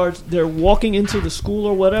 security guards. They're walking into the school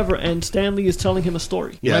or whatever, and Stan Lee is telling him a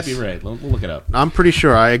story. You Yes. might be right. We'll look it up. I'm pretty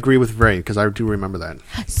sure I agree with Ray because I do remember that.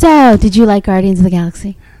 So, did you like Guardians of the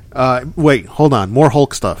Galaxy? Wait, hold on. More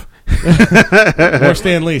Hulk stuff. More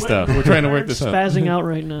Stan Lee stuff. We're trying to work this out. Spazzing out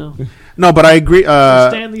right now. No, but I agree.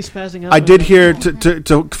 Stan Lee spazzing out. I right did now. hear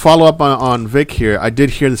to follow up on Vic here. I did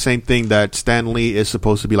hear the same thing that Stan Lee is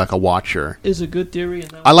supposed to be like a watcher. Is a good theory.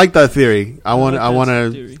 And that I like that theory. I want like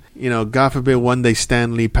that to, theory. God forbid one day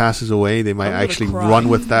Stan Lee passes away, they might I'm gonna actually cry. run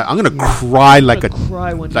with that. I'm gonna cry like gonna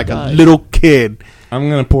cry when he a dies. little kid. I'm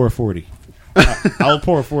gonna pour a 40. I'll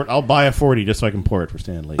pour a 40. I'll buy a 40 just so I can pour it for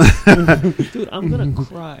Stan Lee. Dude, I'm gonna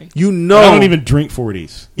cry. You know, I don't even drink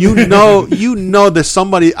 40s. you know, there's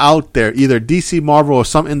somebody out there, either DC, Marvel, or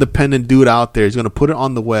some independent dude out there is going to put it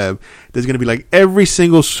on the web. There's going to be like every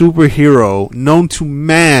single superhero known to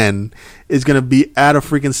man is going to be at a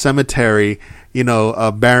freaking cemetery,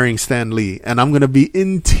 burying Stan Lee, and I'm going to be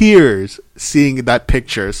in tears seeing that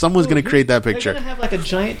picture. Someone's going to create that They're picture. gonna have like a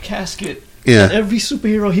giant casket. Yeah. And every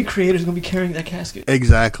superhero he created is gonna be carrying that casket.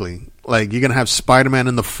 Exactly. Like you're gonna have Spider-Man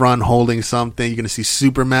in the front holding something. You're gonna see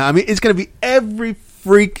Superman. I mean, it's gonna be every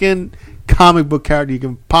freaking comic book character you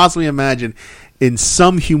can possibly imagine in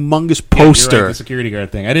some humongous Yeah, you're poster. right, the security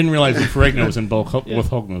guard thing. I didn't realize Lou Ferrigno was in both Hulk, Yeah. with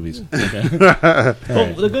Hulk movies. Okay.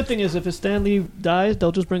 Well, the good thing is, if Stan Lee dies,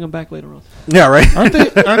 they'll just bring him back later on. Yeah, right.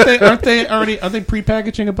 Aren't they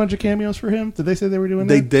pre-packaging a bunch of cameos for him? Did they say they were doing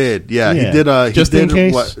They that? did. Yeah, Yeah. he did. Just he in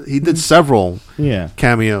did case? he did several Yeah.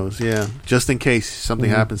 cameos. Yeah, just in case something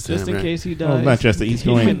Mhm. happens to Just him. in right? case he dies. Well, not just that. He's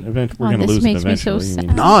going. We're going to this lose him makes me so eventually.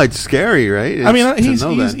 sad. No, it's scary, right? I mean, It's to he's know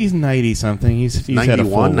he's, that. he's 90 something. He's had a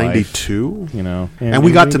full 91, life, 92. And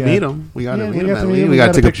we got to meet him. We got to meet him. We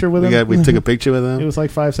got a picture with him. We took a picture with It him. was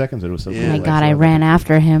like 5 seconds. It was so. Yeah. Oh Oh my my god, I ran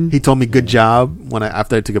after him. He told me good job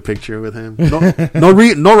after I took a picture with him.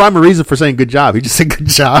 No rhyme or reason for saying good job. He just said good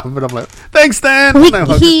job, and I'm like, thanks, Stan. And I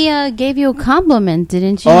hugged him. He gave you a compliment,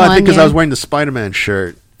 didn't you? I on think because I your- was wearing the Spider-Man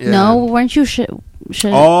shirt. Yeah. No, weren't you?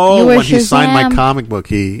 Oh, you were when he signed my Shazam. comic book,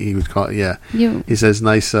 he was called. Yeah, You he says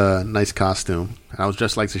nice costume. And I was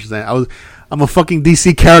dressed like Shazam. I'm a fucking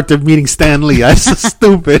DC character meeting Stan Lee. That's so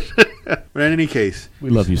stupid. But in any case, We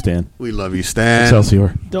love you, Stan. we love you, Stan.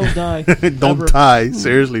 Excelsior. Don't die. Don't Ever. die,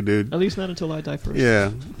 seriously, dude. At least not until I die first.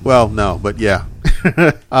 Yeah. Well, no, but yeah.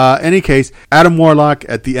 Any case, Adam Warlock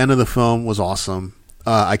at the end of the film was awesome.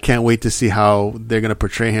 I can't wait to see how they're going to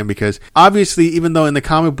portray him because obviously, even though in the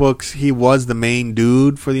comic books he was the main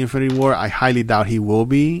dude for the Infinity War, I highly doubt he will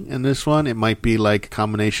be in this one. It might be like a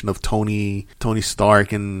combination of Tony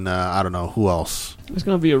Stark and I don't know who else. It's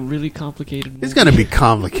gonna be a really complicated movie. It's going to be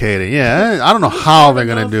complicated. Yeah, I don't know how they're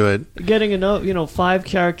going to do it. Getting enough, 5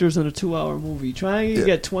 characters in a 2-hour movie. Trying to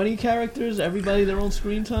get 20 characters, everybody their own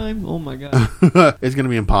screen time. Oh my god! It's going to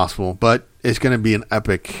be impossible, but it's going to be an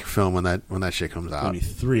epic film when that shit comes out. Only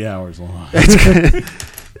 3 hours long.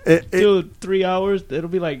 Dude, 3 hours. It'll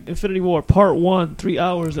be like Infinity War Part 1, 3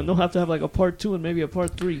 hours, and they'll have to have like a Part 2 and maybe a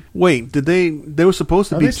Part 3. Wait, did they were supposed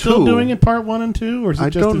to Are be they still two. doing it part 1 and 2, or is it I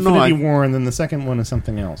just don't know. Infinity War and then the second one is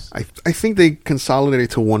something else? I think they consolidated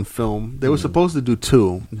to one film. They were supposed to do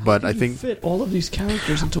two, but I How do you think fit all of these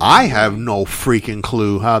characters into. I one have movie? no freaking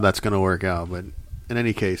clue how that's going to work out. But in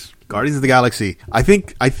any case, Guardians of the Galaxy. I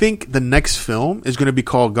think the next film is going to be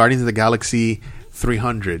called Guardians of the Galaxy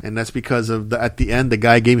 300, and that's because of at the end the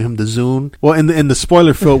guy gave him the Zune. Well, in the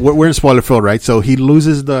spoiler field, we're in spoiler field, right? So he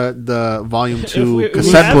loses the volume 2 if we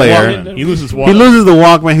cassette have player. Walkman, He loses He Walkman. loses the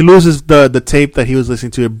Walkman. He loses the tape that he was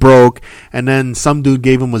listening to. It broke, and then some dude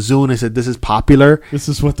gave him a Zune and said, "This is popular. This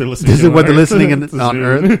is what they're listening. This to is what on they're Earth." listening It's a on Zoom.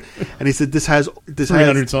 Earth." And he said, "This has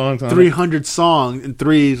 300 songs. On 300 songs, and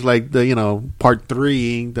 3 is like the part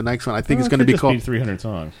 3. The next one, I think, Well, it's it going to could be just called 300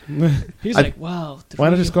 songs. He's I- like, wow. Why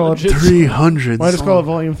not just call it 300 300. Why just call it songs.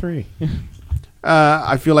 Volume 3?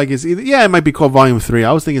 I feel like it's either it might be called Volume 3.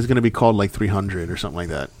 I was thinking it's going to be called like 300 or something like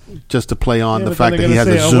that, just to play on the fact that he has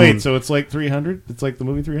a zoom. Wait, so it's like 300? It's like the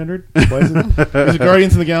movie 300? Why is it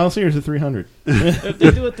Guardians of the Galaxy or is it 300? If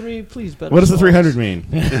they do a 3, please better. What does the songs. 300 mean?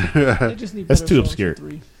 They just need That's better too songs obscure. for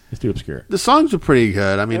 3. It's too obscure. The songs are pretty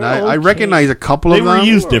good. I mean, They're I okay. recognize a couple They of were them.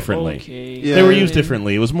 used differently. Okay. Yeah. They were used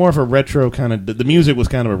differently. It was more of a retro kind of... The music was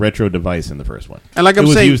kind of a retro device in the first one. And like It I'm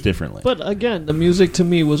was saying, used differently. But again, the music to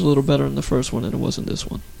me was a little better in the first one than it was in this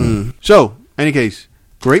one. So, any case,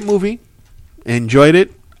 great movie. Enjoyed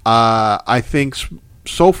it. I think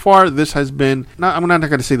so far this has been, I'm not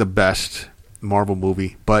going to say the best Marvel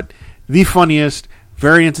movie, but the funniest,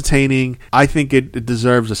 very entertaining. I think it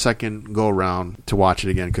deserves a second go around to watch it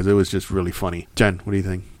again because it was just really funny. Jen, what do you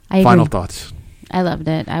think? I Final agree. thoughts. I loved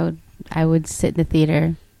it. I would sit in the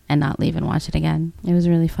theater and not leave and watch it again. It was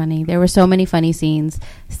really funny. There were so many funny scenes.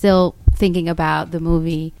 Still thinking about the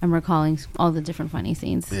movie and recalling all the different funny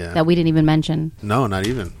scenes that we didn't even mention. No, not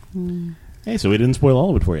even. Hey, so we didn't spoil all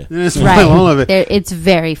of it for you. It's Right. all of it. It's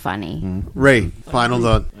very funny. Ray, final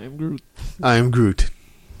thought. I am Groot. I am Groot.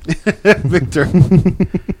 Victor.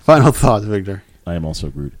 Final thoughts, Victor. I am also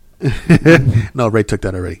Groot. No, Ray took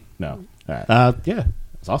that already. No. All right. Yeah,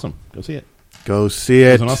 it's awesome. Go see it. Go see It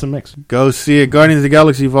it. was an awesome mix. Go see it. Guardians of the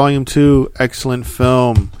Galaxy Volume 2. Excellent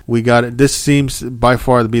film. We got it. This seems by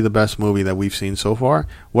far to be the best movie that we've seen so far.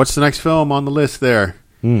 What's the next film on the list there?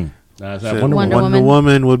 Is that Shit. Wonder Woman? Woman.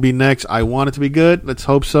 Woman would be next. I want it to be good. Let's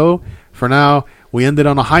hope so. For now, we ended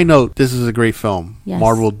on a high note. This is a great film. Yes.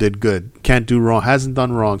 Marvel did good. Can't do wrong. Hasn't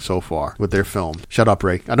done wrong so far with their film. Shut up,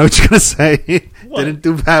 Ray. I know what you're going to say. What? Didn't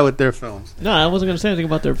do bad with their films. No, I wasn't going to say anything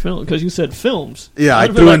about their film because you said films. Yeah, I I'd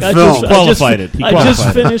be threw in I film. just- Qualified it. He I just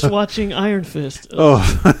qualified it. finished watching Iron Fist. Oh,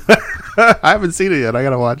 I haven't seen it yet. I got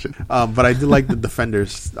to watch it. But I did like the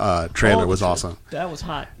Defenders trailer. Oh, Was awesome. That was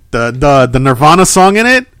hot. The Nirvana song in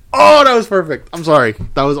it. Oh, that was perfect. I'm sorry.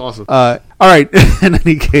 That was awesome. All right. In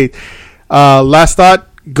any case, last thought.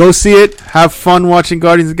 Go see it. Have fun watching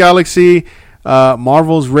Guardians of the Galaxy.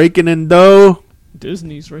 Marvel's raking in dough.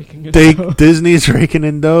 Disney's raking it. Disney's raking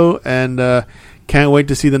in dough. And can't wait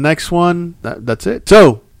to see the next one. That's it.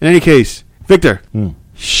 So, in any case, Victor,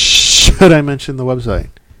 should I mention the website?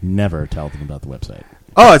 Never tell them about the website.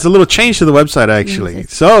 Oh, it's a little change to the website, actually.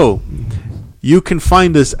 Yes. So, you can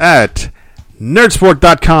find us at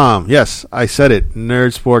nerdsport.com. Yes, I said it.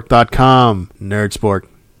 Nerdsport.com.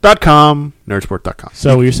 Nerdsport.com. Nerdsport.com.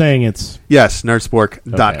 So you're saying it's... Yes,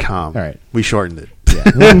 nerdsport.com. Okay. All right. We shortened it.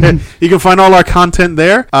 Yeah. You can find all our content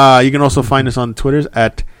there. You can also find us on Twitters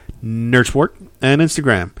at Nerdsport and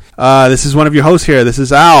Instagram. This is one of your hosts here. This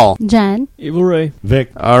is Al. Jen? Evil Ray.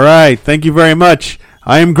 Vic. All right. Thank you very much.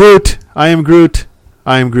 I am Groot. I am Groot.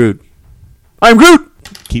 I am Groot. I am Groot.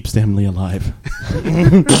 Keep Stanley alive.